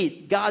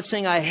hate, God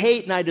saying, I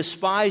hate and I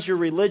despise your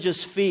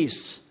religious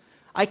feasts.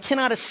 I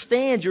cannot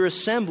stand your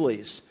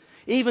assemblies.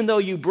 Even though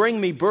you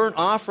bring me burnt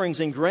offerings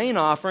and grain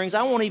offerings,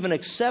 I won't even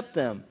accept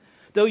them.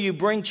 Though you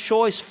bring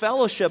choice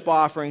fellowship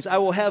offerings, I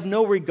will have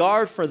no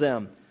regard for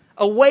them.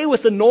 Away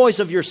with the noise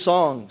of your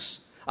songs.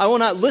 I will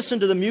not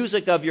listen to the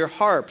music of your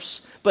harps.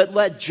 But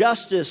let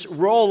justice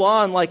roll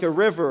on like a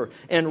river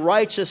and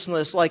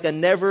righteousness like a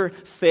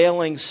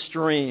never-failing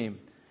stream.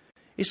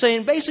 He's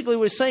saying, basically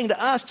what he's saying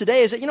to us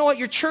today is that, you know what,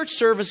 your church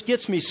service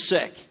gets me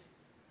sick.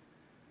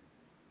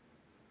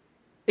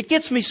 It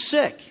gets me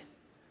sick.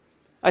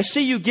 I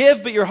see you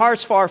give, but your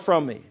heart's far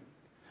from me.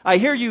 I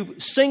hear you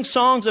sing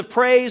songs of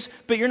praise,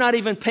 but you're not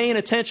even paying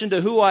attention to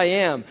who I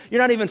am.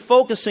 You're not even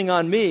focusing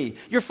on me.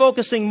 You're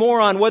focusing more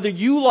on whether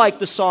you like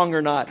the song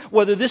or not,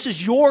 whether this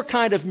is your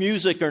kind of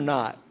music or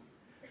not.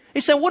 He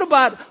said, what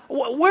about,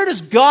 where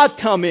does God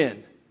come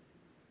in?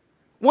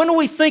 When do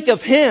we think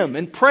of Him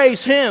and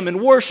praise Him and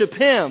worship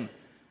Him?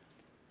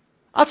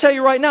 I'll tell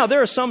you right now,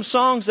 there are some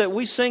songs that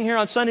we sing here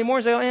on Sunday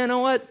mornings. They go, hey, you know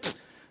what?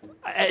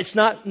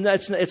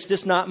 It's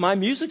just not my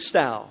music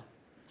style.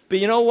 But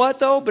you know what,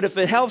 though? But if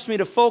it helps me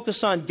to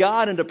focus on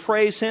God and to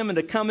praise Him and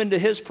to come into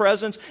His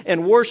presence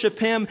and worship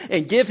Him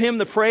and give Him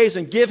the praise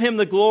and give Him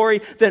the glory,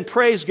 then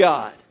praise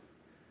God.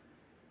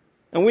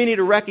 And we need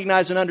to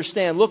recognize and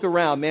understand, look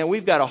around, man,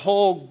 we've got a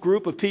whole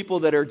group of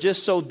people that are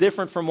just so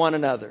different from one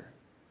another.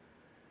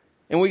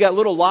 And we got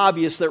little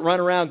lobbyists that run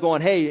around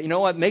going, hey, you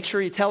know what, make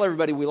sure you tell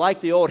everybody we like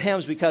the old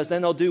hymns because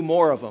then they'll do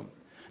more of them.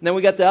 And then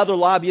we got the other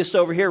lobbyists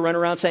over here running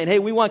around saying, hey,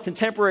 we want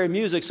contemporary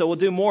music, so we'll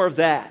do more of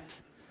that.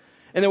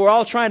 And then we're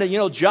all trying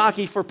to,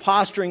 jockey for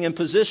posturing and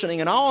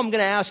positioning. And all I'm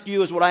going to ask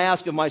you is what I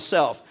ask of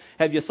myself.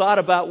 Have you thought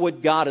about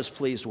what God is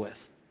pleased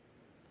with?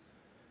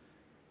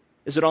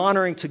 Is it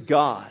honoring to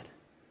God?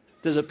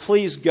 Does it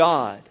please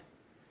God?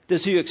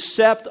 Does He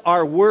accept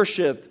our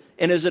worship?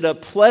 And is it a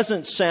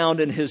pleasant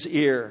sound in His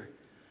ear?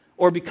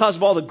 or because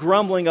of all the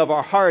grumbling of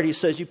our heart, he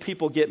says, you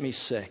people get me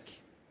sick.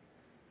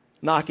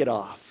 Knock it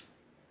off.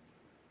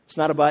 It's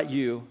not about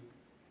you.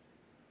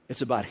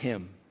 It's about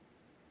him.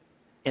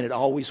 And it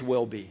always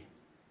will be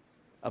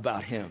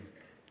about him.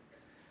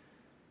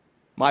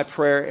 My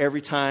prayer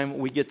every time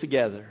we get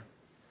together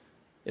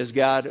is,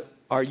 God,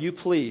 are you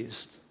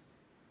pleased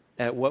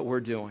at what we're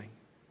doing?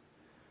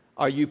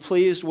 Are you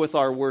pleased with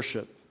our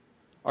worship?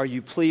 Are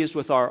you pleased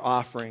with our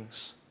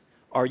offerings?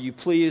 Are you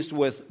pleased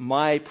with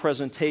my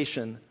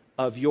presentation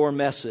of your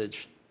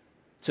message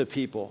to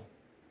people?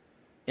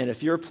 And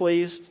if you're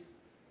pleased,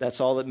 that's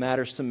all that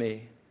matters to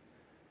me.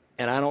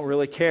 And I don't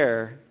really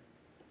care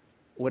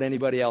what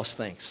anybody else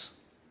thinks.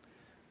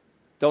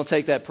 Don't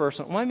take that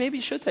personal. Well, maybe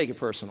you should take it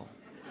personal.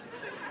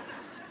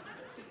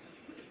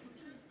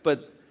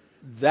 But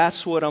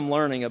that's what I'm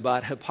learning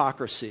about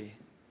hypocrisy.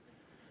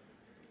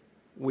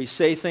 We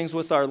say things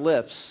with our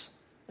lips,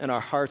 and our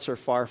hearts are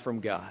far from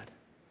God.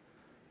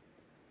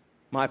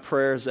 My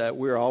prayer is that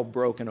we're all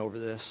broken over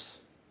this,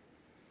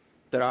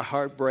 that our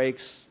heart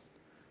breaks,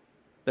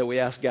 that we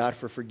ask God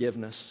for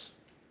forgiveness,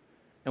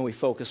 and we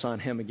focus on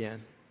him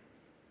again,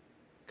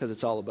 because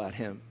it's all about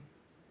him.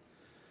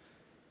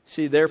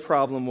 See, their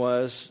problem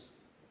was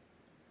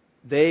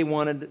they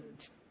wanted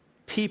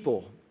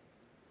people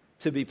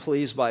to be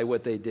pleased by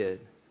what they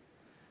did.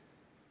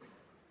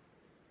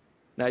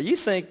 Now, you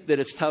think that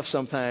it's tough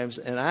sometimes,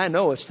 and I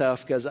know it's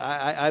tough because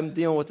I'm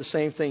dealing with the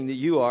same thing that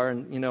you are,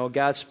 and,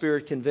 God's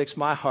Spirit convicts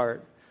my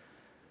heart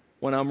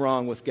when I'm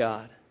wrong with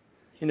God.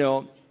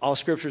 All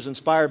Scripture is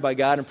inspired by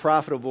God and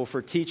profitable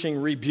for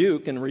teaching,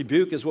 rebuke, and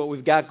rebuke is what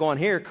we've got going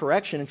here,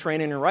 correction and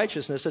training in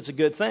righteousness. That's a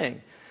good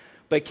thing.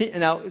 But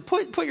now,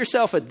 put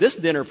yourself at this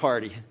dinner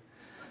party.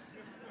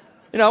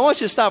 I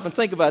want you to stop and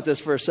think about this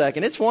for a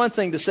second. It's one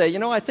thing to say,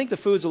 I think the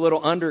food's a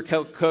little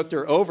undercooked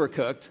or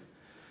overcooked.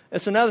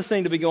 It's another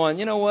thing to be going,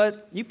 you know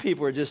what? You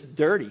people are just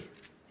dirty.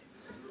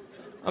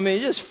 You're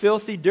just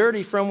filthy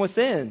dirty from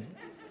within.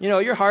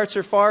 Your hearts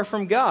are far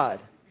from God.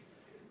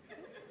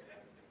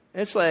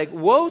 It's like,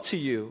 woe to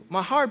you.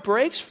 My heart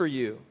breaks for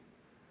you.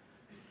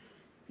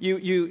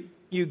 You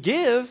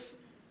give,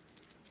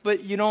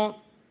 but you don't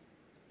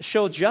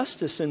show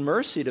justice and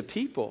mercy to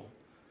people.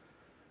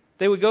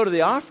 They would go to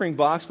the offering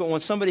box, but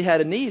when somebody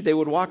had a need, they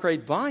would walk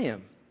right by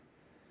him.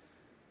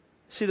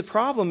 See, the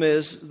problem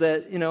is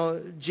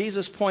that,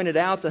 Jesus pointed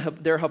out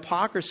their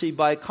hypocrisy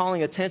by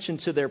calling attention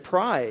to their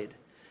pride.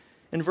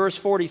 In verse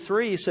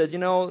 43, he said,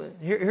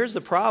 here's the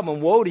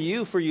problem. Woe to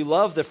you, for you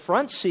love the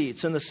front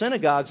seats in the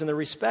synagogues and the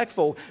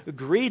respectful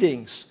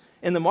greetings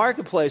in the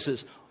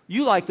marketplaces.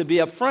 You like to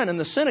be up front. In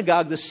the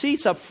synagogue, the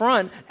seats up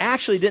front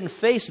actually didn't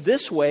face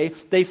this way.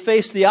 They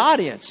faced the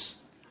audience.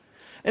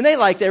 And they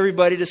liked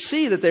everybody to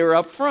see that they were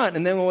up front.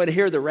 And then when they'd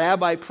hear the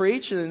rabbi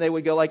preach, and then they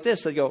would go like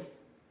this. They'd go.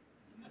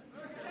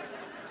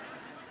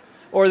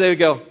 Or they would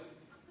go,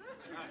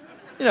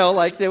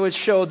 like they would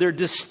show their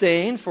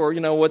disdain for,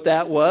 what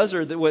that was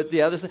or what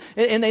the other thing.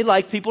 And they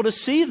liked people to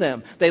see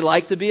them. They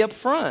liked to be up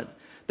front.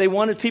 They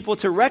wanted people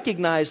to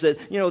recognize that,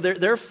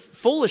 their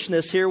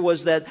foolishness here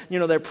was that,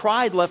 their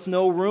pride left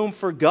no room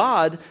for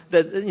God,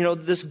 that,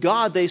 this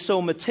God they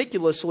so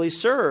meticulously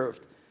served.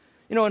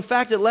 In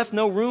fact, it left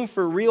no room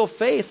for real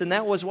faith, and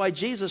that was why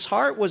Jesus'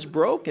 heart was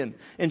broken.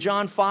 In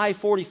John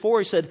 5:44,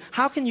 he said,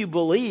 how can you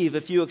believe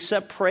if you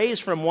accept praise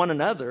from one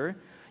another,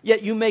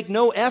 yet you make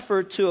no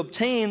effort to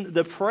obtain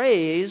the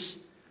praise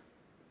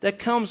that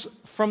comes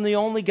from the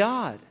only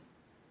God?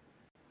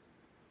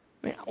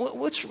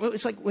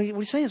 It's like what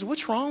he's saying is,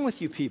 what's wrong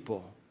with you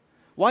people?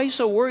 Why are you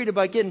so worried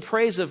about getting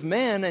praise of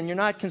men and you're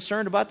not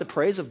concerned about the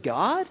praise of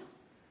God?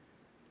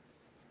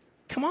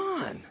 Come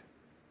on.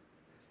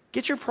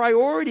 Get your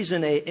priorities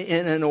in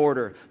an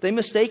order. They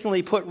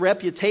mistakenly put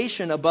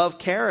reputation above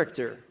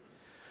character.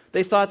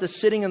 They thought that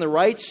sitting in the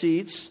right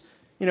seats,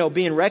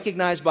 being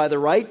recognized by the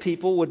right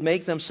people would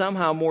make them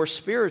somehow more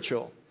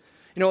spiritual.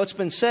 It's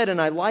been said,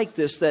 and I like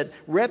this, that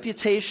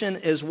reputation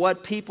is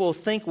what people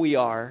think we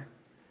are,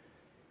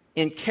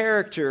 and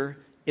character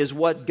is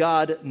what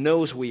God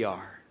knows we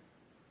are.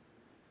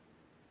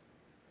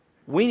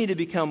 We need to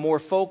become more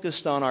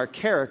focused on our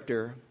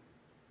character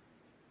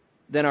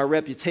than our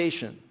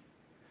reputation.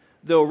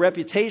 Though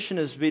reputation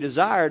is to be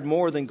desired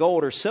more than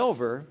gold or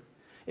silver,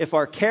 if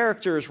our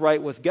character is right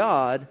with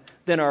God,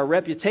 then our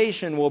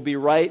reputation will be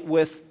right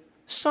with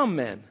some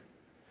men.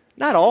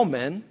 Not all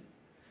men.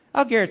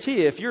 I'll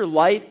guarantee you, if you're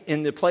light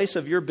in the place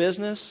of your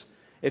business,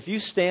 if you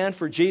stand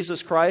for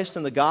Jesus Christ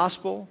and the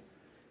gospel,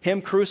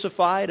 Him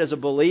crucified as a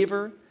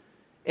believer,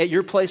 at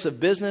your place of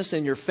business,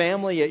 in your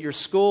family, at your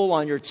school,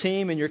 on your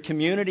team, in your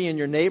community, in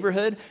your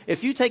neighborhood,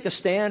 if you take a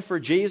stand for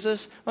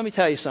Jesus, let me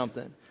tell you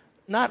something.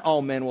 Not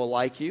all men will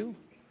like you.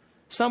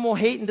 Some will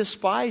hate and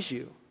despise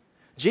you.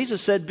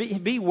 Jesus said,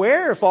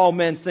 beware if all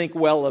men think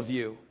well of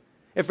you.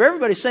 If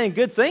everybody's saying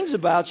good things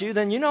about you,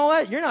 then you know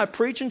what? You're not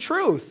preaching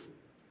truth.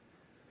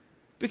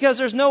 Because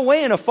there's no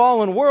way in a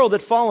fallen world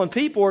that fallen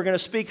people are going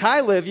to speak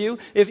highly of you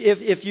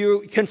if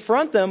you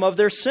confront them of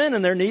their sin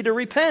and their need to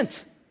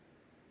repent.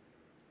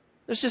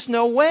 There's just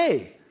no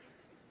way.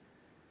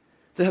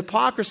 The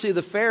hypocrisy of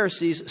the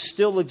Pharisees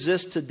still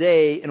exists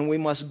today, and we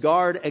must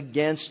guard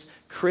against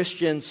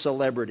Christian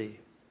celebrity.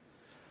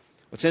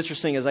 What's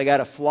interesting is I got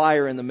a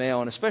flyer in the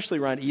mail, and especially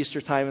around Easter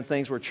time and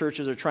things where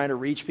churches are trying to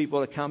reach people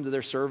to come to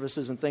their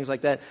services and things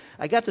like that.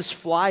 I got this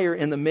flyer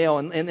in the mail,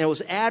 and it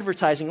was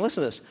advertising,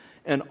 listen to this,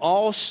 an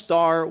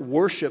all-star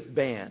worship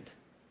band.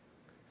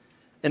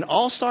 An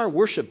all-star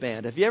worship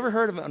band. Have you ever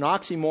heard of an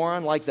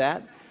oxymoron like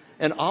that?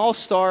 An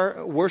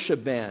all-star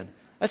worship band.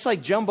 That's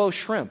like jumbo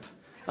shrimp.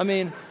 I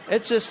mean,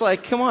 it's just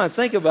like, come on,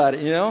 think about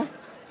it,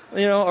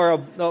 or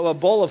a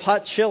bowl of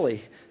hot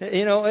chili.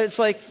 It's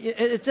like,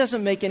 it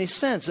doesn't make any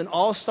sense. An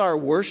all-star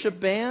worship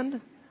band?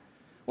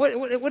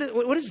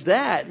 What is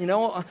that?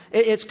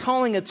 It's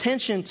calling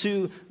attention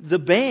to the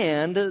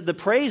band, the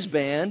praise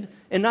band,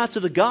 and not to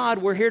the God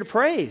we're here to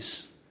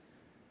praise.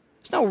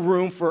 There's no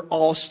room for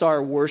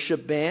all-star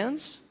worship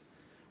bands.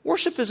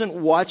 Worship isn't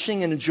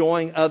watching and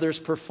enjoying others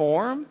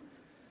perform.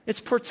 It's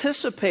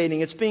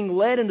participating. It's being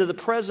led into the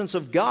presence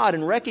of God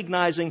and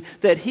recognizing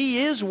that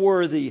He is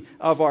worthy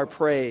of our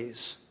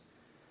praise.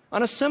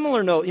 On a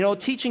similar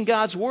note, teaching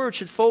God's Word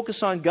should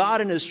focus on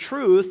God and His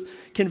truth,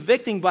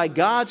 convicting by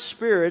God's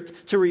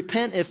Spirit to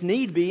repent if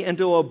need be and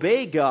to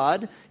obey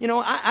God.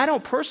 I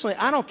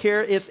don't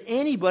care if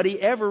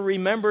anybody ever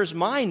remembers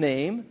my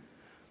name,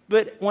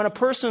 but when a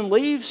person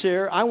leaves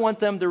here, I want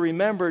them to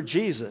remember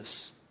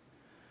Jesus.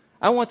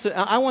 I want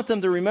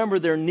them to remember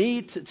their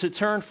need to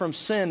turn from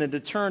sin and to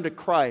turn to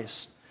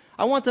Christ.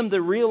 I want them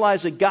to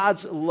realize that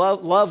God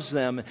loves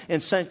them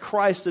and sent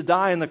Christ to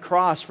die on the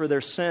cross for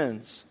their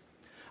sins.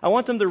 I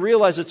want them to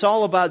realize it's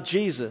all about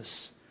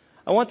Jesus.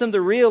 I want them to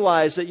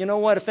realize that,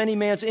 if any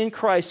man's in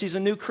Christ, he's a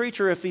new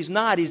creature. If he's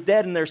not, he's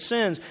dead in their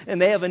sins.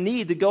 And they have a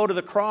need to go to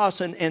the cross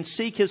and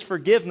seek His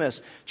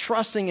forgiveness,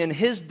 trusting in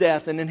His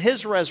death and in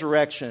His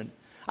resurrection.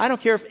 I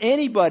don't care if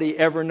anybody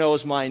ever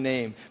knows my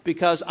name,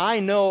 because I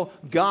know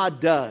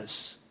God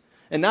does.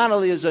 And not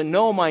only does He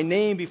know my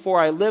name before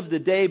I live the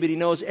day, but He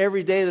knows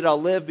every day that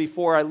I'll live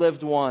before I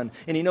lived one.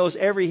 And He knows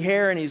every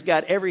hair, and He's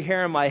got every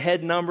hair in my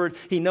head numbered.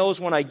 He knows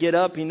when I get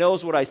up. He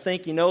knows what I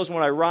think. He knows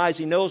when I rise.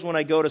 He knows when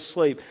I go to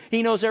sleep.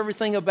 He knows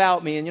everything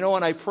about me. And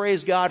and I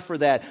praise God for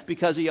that,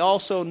 because He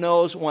also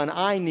knows when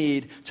I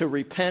need to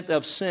repent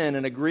of sin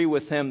and agree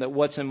with Him that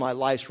what's in my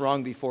life's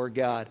wrong before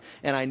God.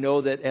 And I know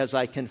that as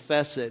I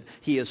confess it,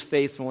 He is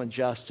faithful and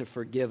just to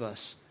forgive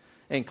us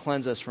and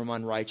cleanse us from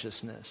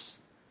unrighteousness.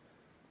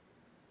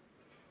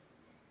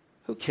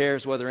 Who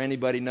cares whether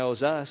anybody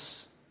knows us?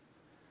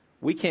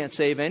 We can't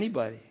save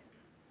anybody.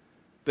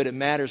 But it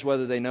matters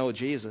whether they know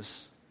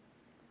Jesus,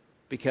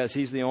 because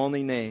He's the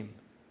only name,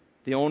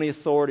 the only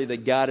authority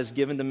that God has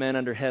given to men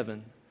under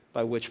heaven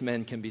by which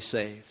men can be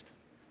saved.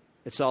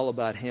 It's all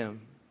about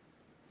Him.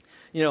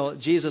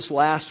 Jesus'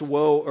 last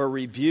woe or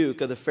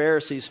rebuke of the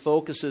Pharisees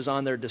focuses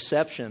on their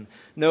deception.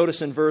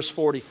 Notice in verse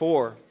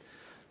 44.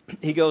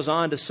 He goes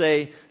on to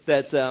say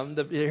that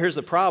here's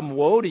the problem.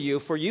 Woe to you,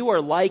 for you are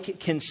like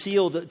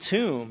concealed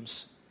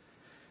tombs.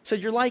 He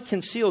said, you're like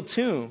concealed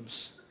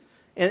tombs.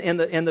 And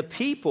the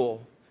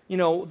people,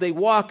 they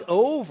walk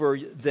over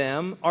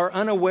them, are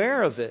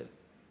unaware of it.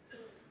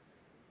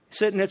 He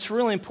said, and it's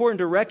really important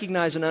to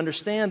recognize and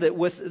understand that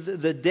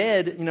with the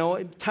dead,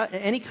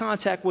 any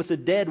contact with the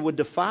dead would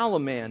defile a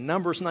man.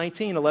 Numbers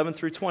 19, 11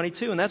 through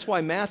 22. And that's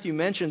why Matthew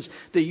mentions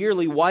the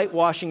yearly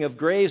whitewashing of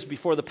graves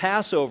before the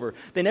Passover.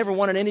 They never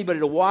wanted anybody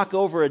to walk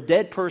over a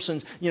dead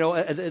person's,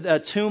 a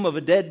tomb of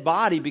a dead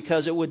body,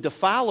 because it would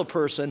defile a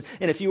person.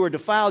 And if you were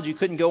defiled, you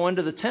couldn't go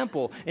into the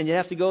temple. And you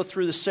have to go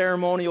through the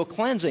ceremonial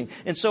cleansing.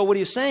 And so what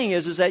he's saying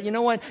is that,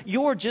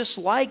 you're just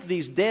like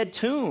these dead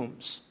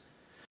tombs.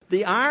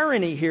 The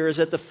irony here is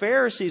that the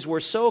Pharisees were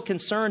so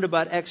concerned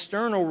about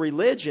external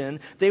religion,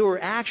 they were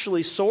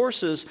actually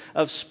sources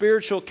of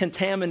spiritual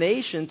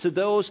contamination to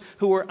those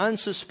who were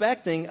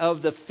unsuspecting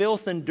of the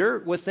filth and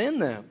dirt within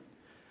them.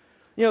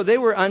 They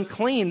were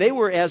unclean. They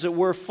were, as it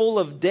were, full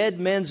of dead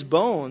men's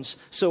bones,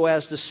 so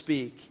as to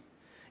speak.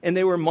 And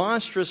they were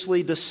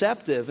monstrously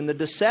deceptive. And the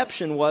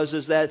deception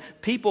is that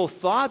people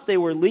thought they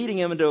were leading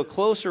them into a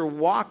closer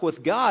walk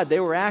with God. They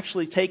were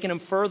actually taking them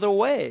further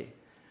away.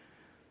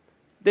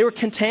 They were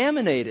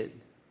contaminated.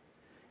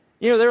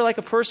 They're like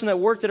a person that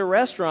worked at a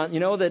restaurant,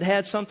 that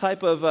had some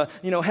type of,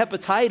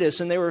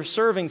 hepatitis, and they were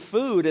serving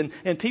food,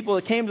 and people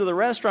that came to the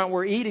restaurant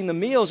were eating the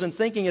meals and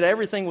thinking that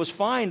everything was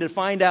fine, to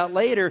find out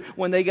later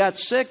when they got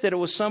sick that it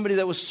was somebody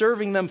that was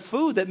serving them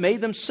food that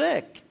made them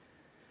sick.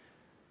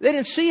 They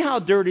didn't see how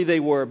dirty they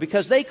were,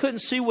 because they couldn't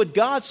see what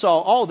God saw.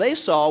 All they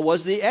saw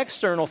was the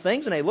external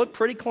things, and they looked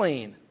pretty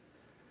clean.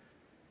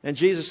 And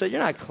Jesus said,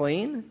 you're not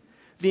clean.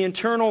 The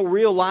internal,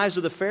 real lives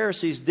of the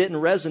Pharisees didn't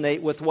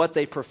resonate with what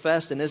they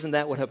professed, and isn't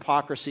that what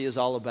hypocrisy is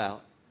all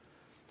about?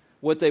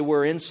 What they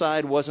were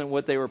inside wasn't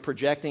what they were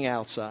projecting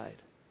outside.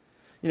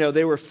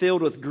 They were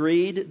filled with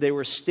greed, they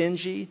were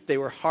stingy, they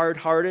were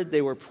hard-hearted,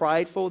 they were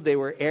prideful, they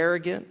were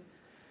arrogant.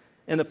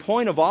 And the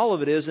point of all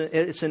of it is,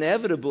 it's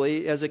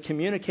inevitably, as it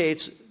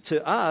communicates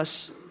to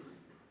us,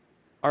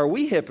 are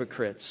we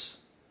hypocrites?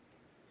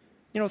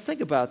 Think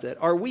about that.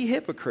 Are we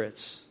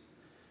hypocrites?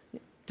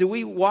 Do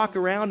we walk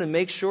around and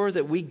make sure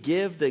that we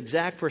give the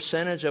exact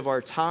percentage of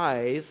our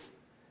tithe,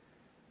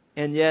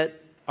 and yet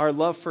our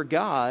love for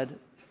God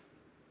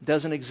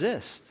doesn't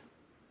exist?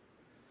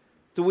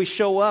 Do we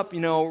show up,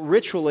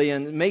 ritually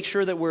and make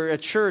sure that we're at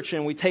church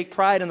and we take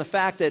pride in the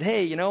fact that,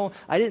 hey,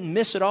 I didn't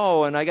miss it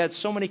all and I got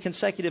so many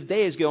consecutive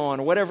days going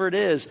or whatever it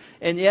is,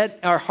 and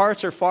yet our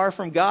hearts are far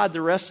from God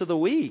the rest of the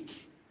week?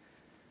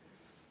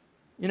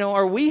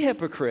 Are we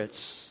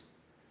hypocrites?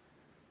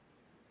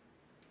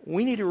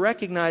 We need to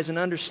recognize and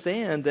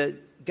understand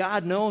that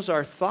God knows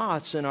our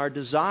thoughts and our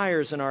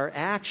desires and our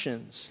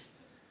actions.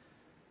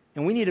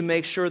 And we need to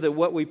make sure that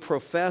what we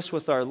profess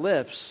with our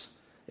lips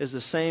is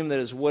the same that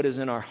is what is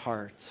in our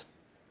heart.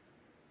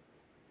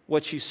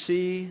 What you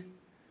see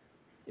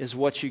is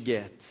what you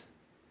get.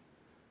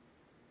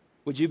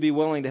 Would you be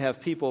willing to have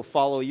people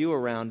follow you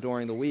around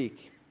during the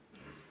week,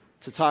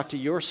 to talk to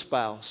your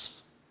spouse,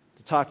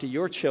 to talk to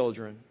your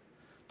children,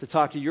 to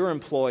talk to your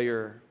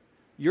employer,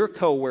 your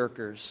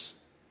coworkers,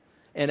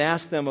 and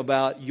ask them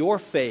about your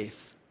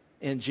faith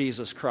in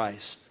Jesus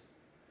Christ?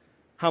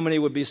 How many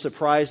would be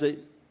surprised that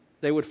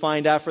they would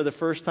find out for the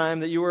first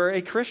time that you were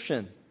a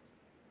Christian?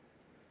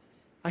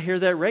 I hear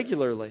that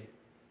regularly.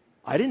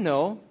 I didn't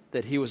know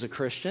that he was a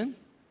Christian.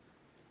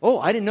 Oh,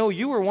 I didn't know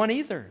you were one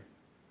either.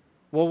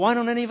 Well, why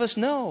don't any of us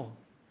know?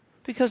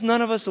 Because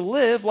none of us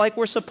live like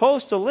we're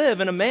supposed to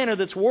live in a manner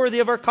that's worthy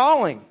of our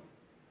calling.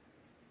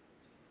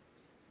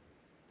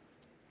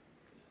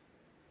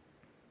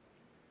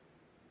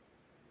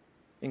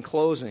 In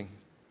closing,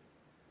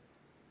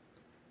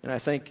 and I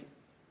think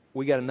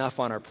we got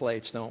enough on our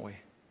plates, don't we?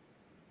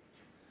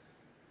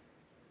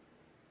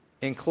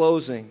 In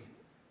closing,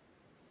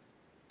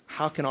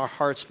 how can our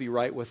hearts be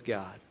right with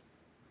God?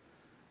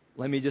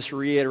 Let me just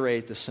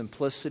reiterate the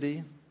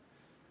simplicity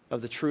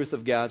of the truth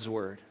of God's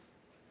Word.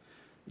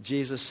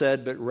 Jesus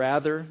said, but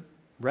rather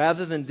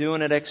than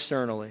doing it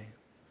externally,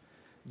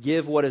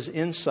 give what is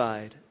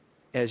inside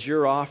as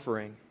your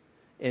offering,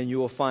 and you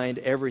will find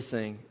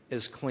everything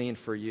is clean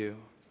for you.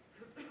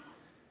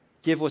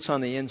 Give what's on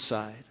the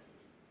inside.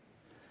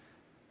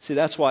 See,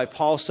 that's why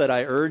Paul said,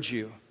 I urge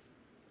you,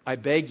 I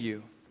beg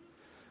you.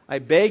 I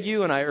beg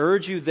you and I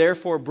urge you,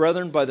 therefore,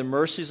 brethren, by the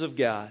mercies of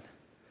God,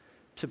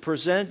 to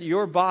present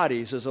your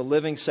bodies as a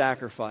living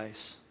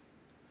sacrifice,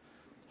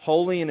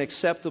 holy and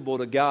acceptable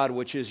to God,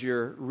 which is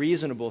your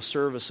reasonable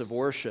service of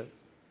worship.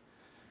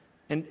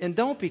 And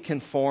don't be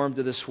conformed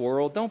to this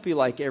world. Don't be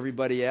like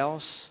everybody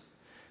else,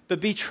 but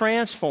be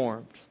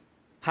transformed.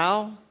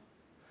 How?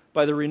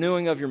 By the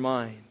renewing of your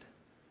mind.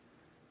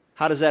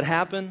 How does that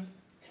happen?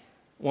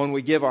 When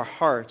we give our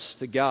hearts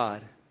to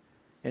God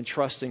and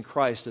trust in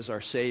Christ as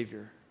our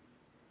Savior.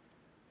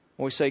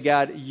 When we say,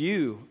 God,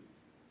 you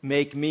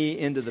make me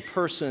into the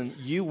person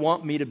you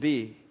want me to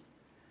be.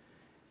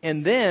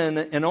 And then,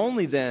 and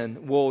only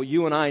then, will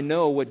you and I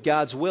know what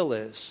God's will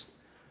is,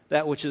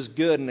 that which is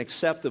good and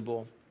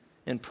acceptable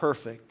and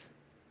perfect.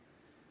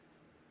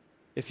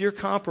 If you're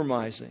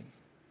compromising,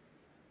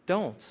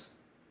 don't.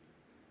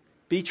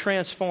 Be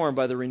transformed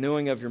by the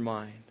renewing of your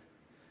mind.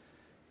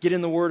 Get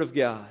in the Word of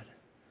God.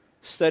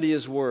 Study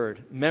His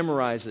Word.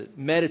 Memorize it.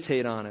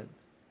 Meditate on it.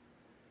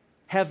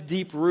 Have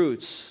deep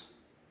roots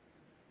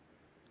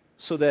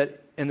so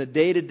that in the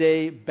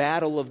day-to-day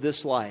battle of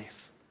this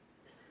life,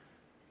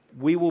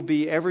 we will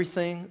be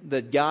everything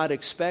that God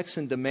expects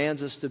and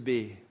demands us to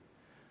be,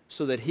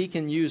 so that He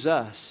can use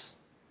us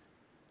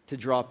to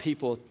draw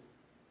people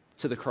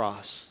to the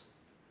cross,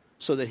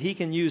 so that He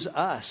can use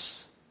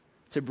us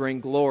to bring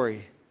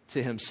glory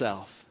to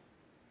Himself.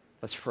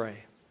 Let's pray.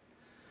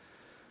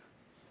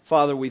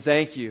 Father, we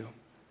thank you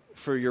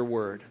for your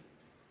word.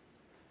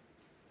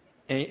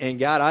 And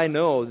God, I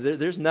know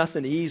there's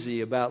nothing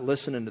easy about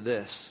listening to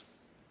this.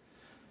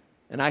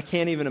 And I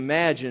can't even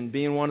imagine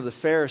being one of the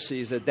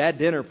Pharisees at that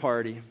dinner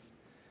party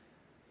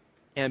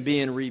and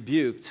being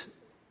rebuked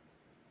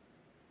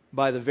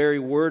by the very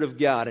word of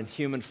God in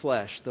human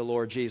flesh, the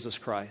Lord Jesus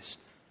Christ.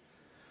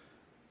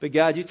 But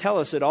God, you tell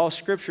us that all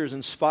Scripture is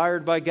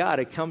inspired by God.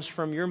 It comes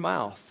from your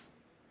mouth.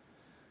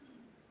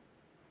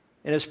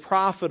 And is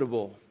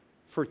profitable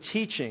for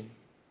teaching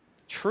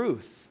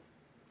truth,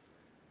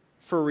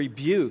 for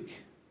rebuke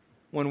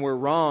when we're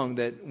wrong,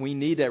 that we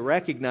need to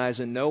recognize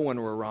and know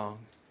when we're wrong,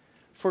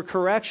 for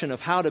correction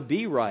of how to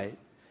be right,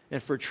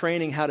 and for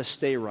training how to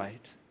stay right.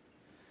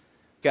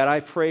 God, I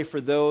pray for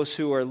those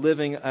who are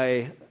living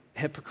a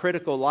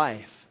hypocritical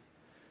life,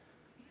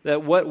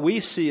 that what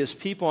we see as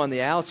people on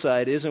the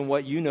outside isn't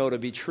what you know to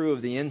be true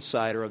of the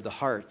inside or of the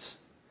heart.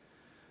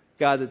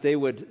 God, that they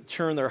would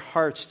turn their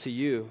hearts to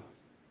you,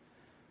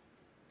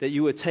 that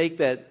you would take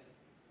that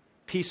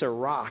piece of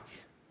rock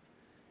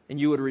and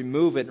you would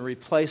remove it and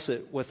replace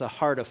it with a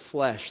heart of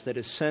flesh that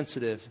is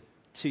sensitive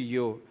to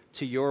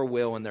your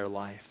will in their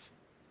life.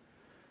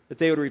 That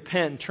they would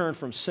repent and turn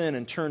from sin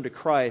and turn to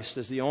Christ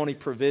as the only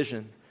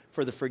provision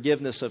for the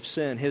forgiveness of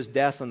sin, His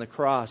death on the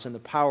cross and the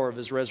power of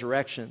His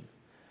resurrection.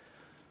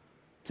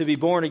 To be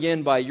born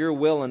again by your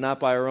will and not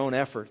by our own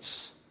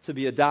efforts. To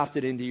be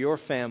adopted into your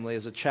family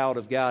as a child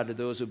of God to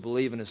those who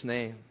believe in His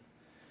name.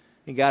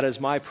 And God, as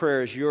my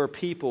prayer as your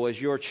people,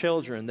 as your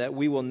children, that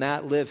we will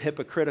not live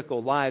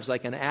hypocritical lives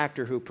like an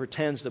actor who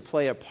pretends to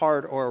play a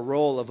part or a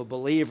role of a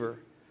believer.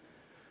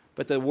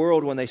 But the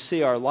world, when they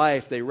see our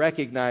life, they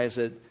recognize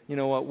that, you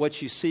know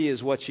what you see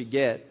is what you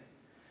get.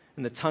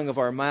 And the tongue of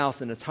our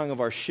mouth and the tongue of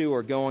our shoe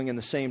are going in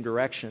the same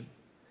direction.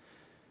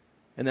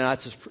 And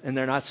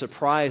they're not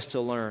surprised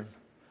to learn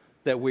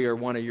that we are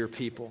one of your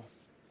people.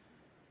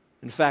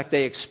 In fact,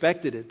 they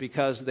expected it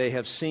because they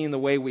have seen the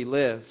way we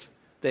live.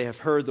 They have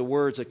heard the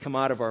words that come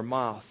out of our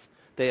mouth.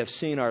 They have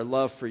seen our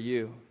love for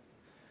you.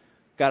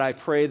 God, I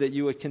pray that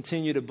you would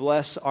continue to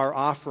bless our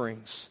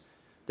offerings,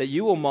 that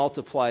you will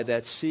multiply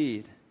that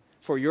seed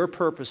for your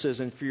purposes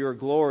and for your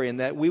glory, and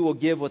that we will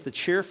give with a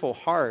cheerful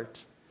heart,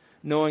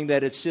 knowing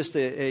that it's just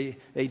a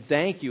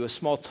thank you, a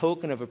small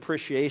token of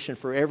appreciation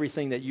for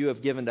everything that you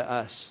have given to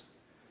us.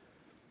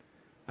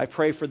 I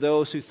pray for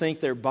those who think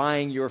they're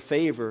buying your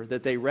favor,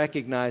 that they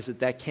recognize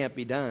that that can't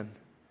be done.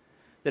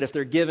 That if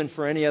they're given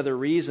for any other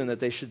reason, that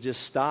they should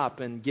just stop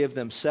and give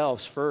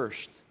themselves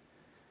first,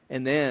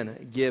 and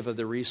then give of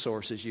the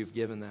resources you've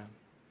given them.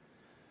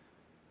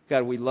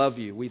 God, we love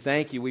you. We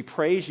thank you. We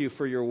praise you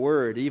for your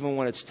word, even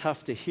when it's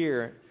tough to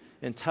hear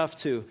and tough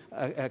to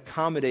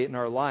accommodate in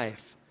our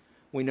life.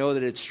 We know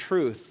that it's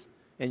truth,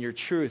 and your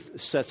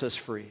truth sets us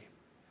free.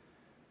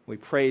 We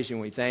praise you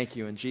and we thank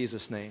you in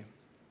Jesus' name.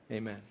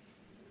 Amen.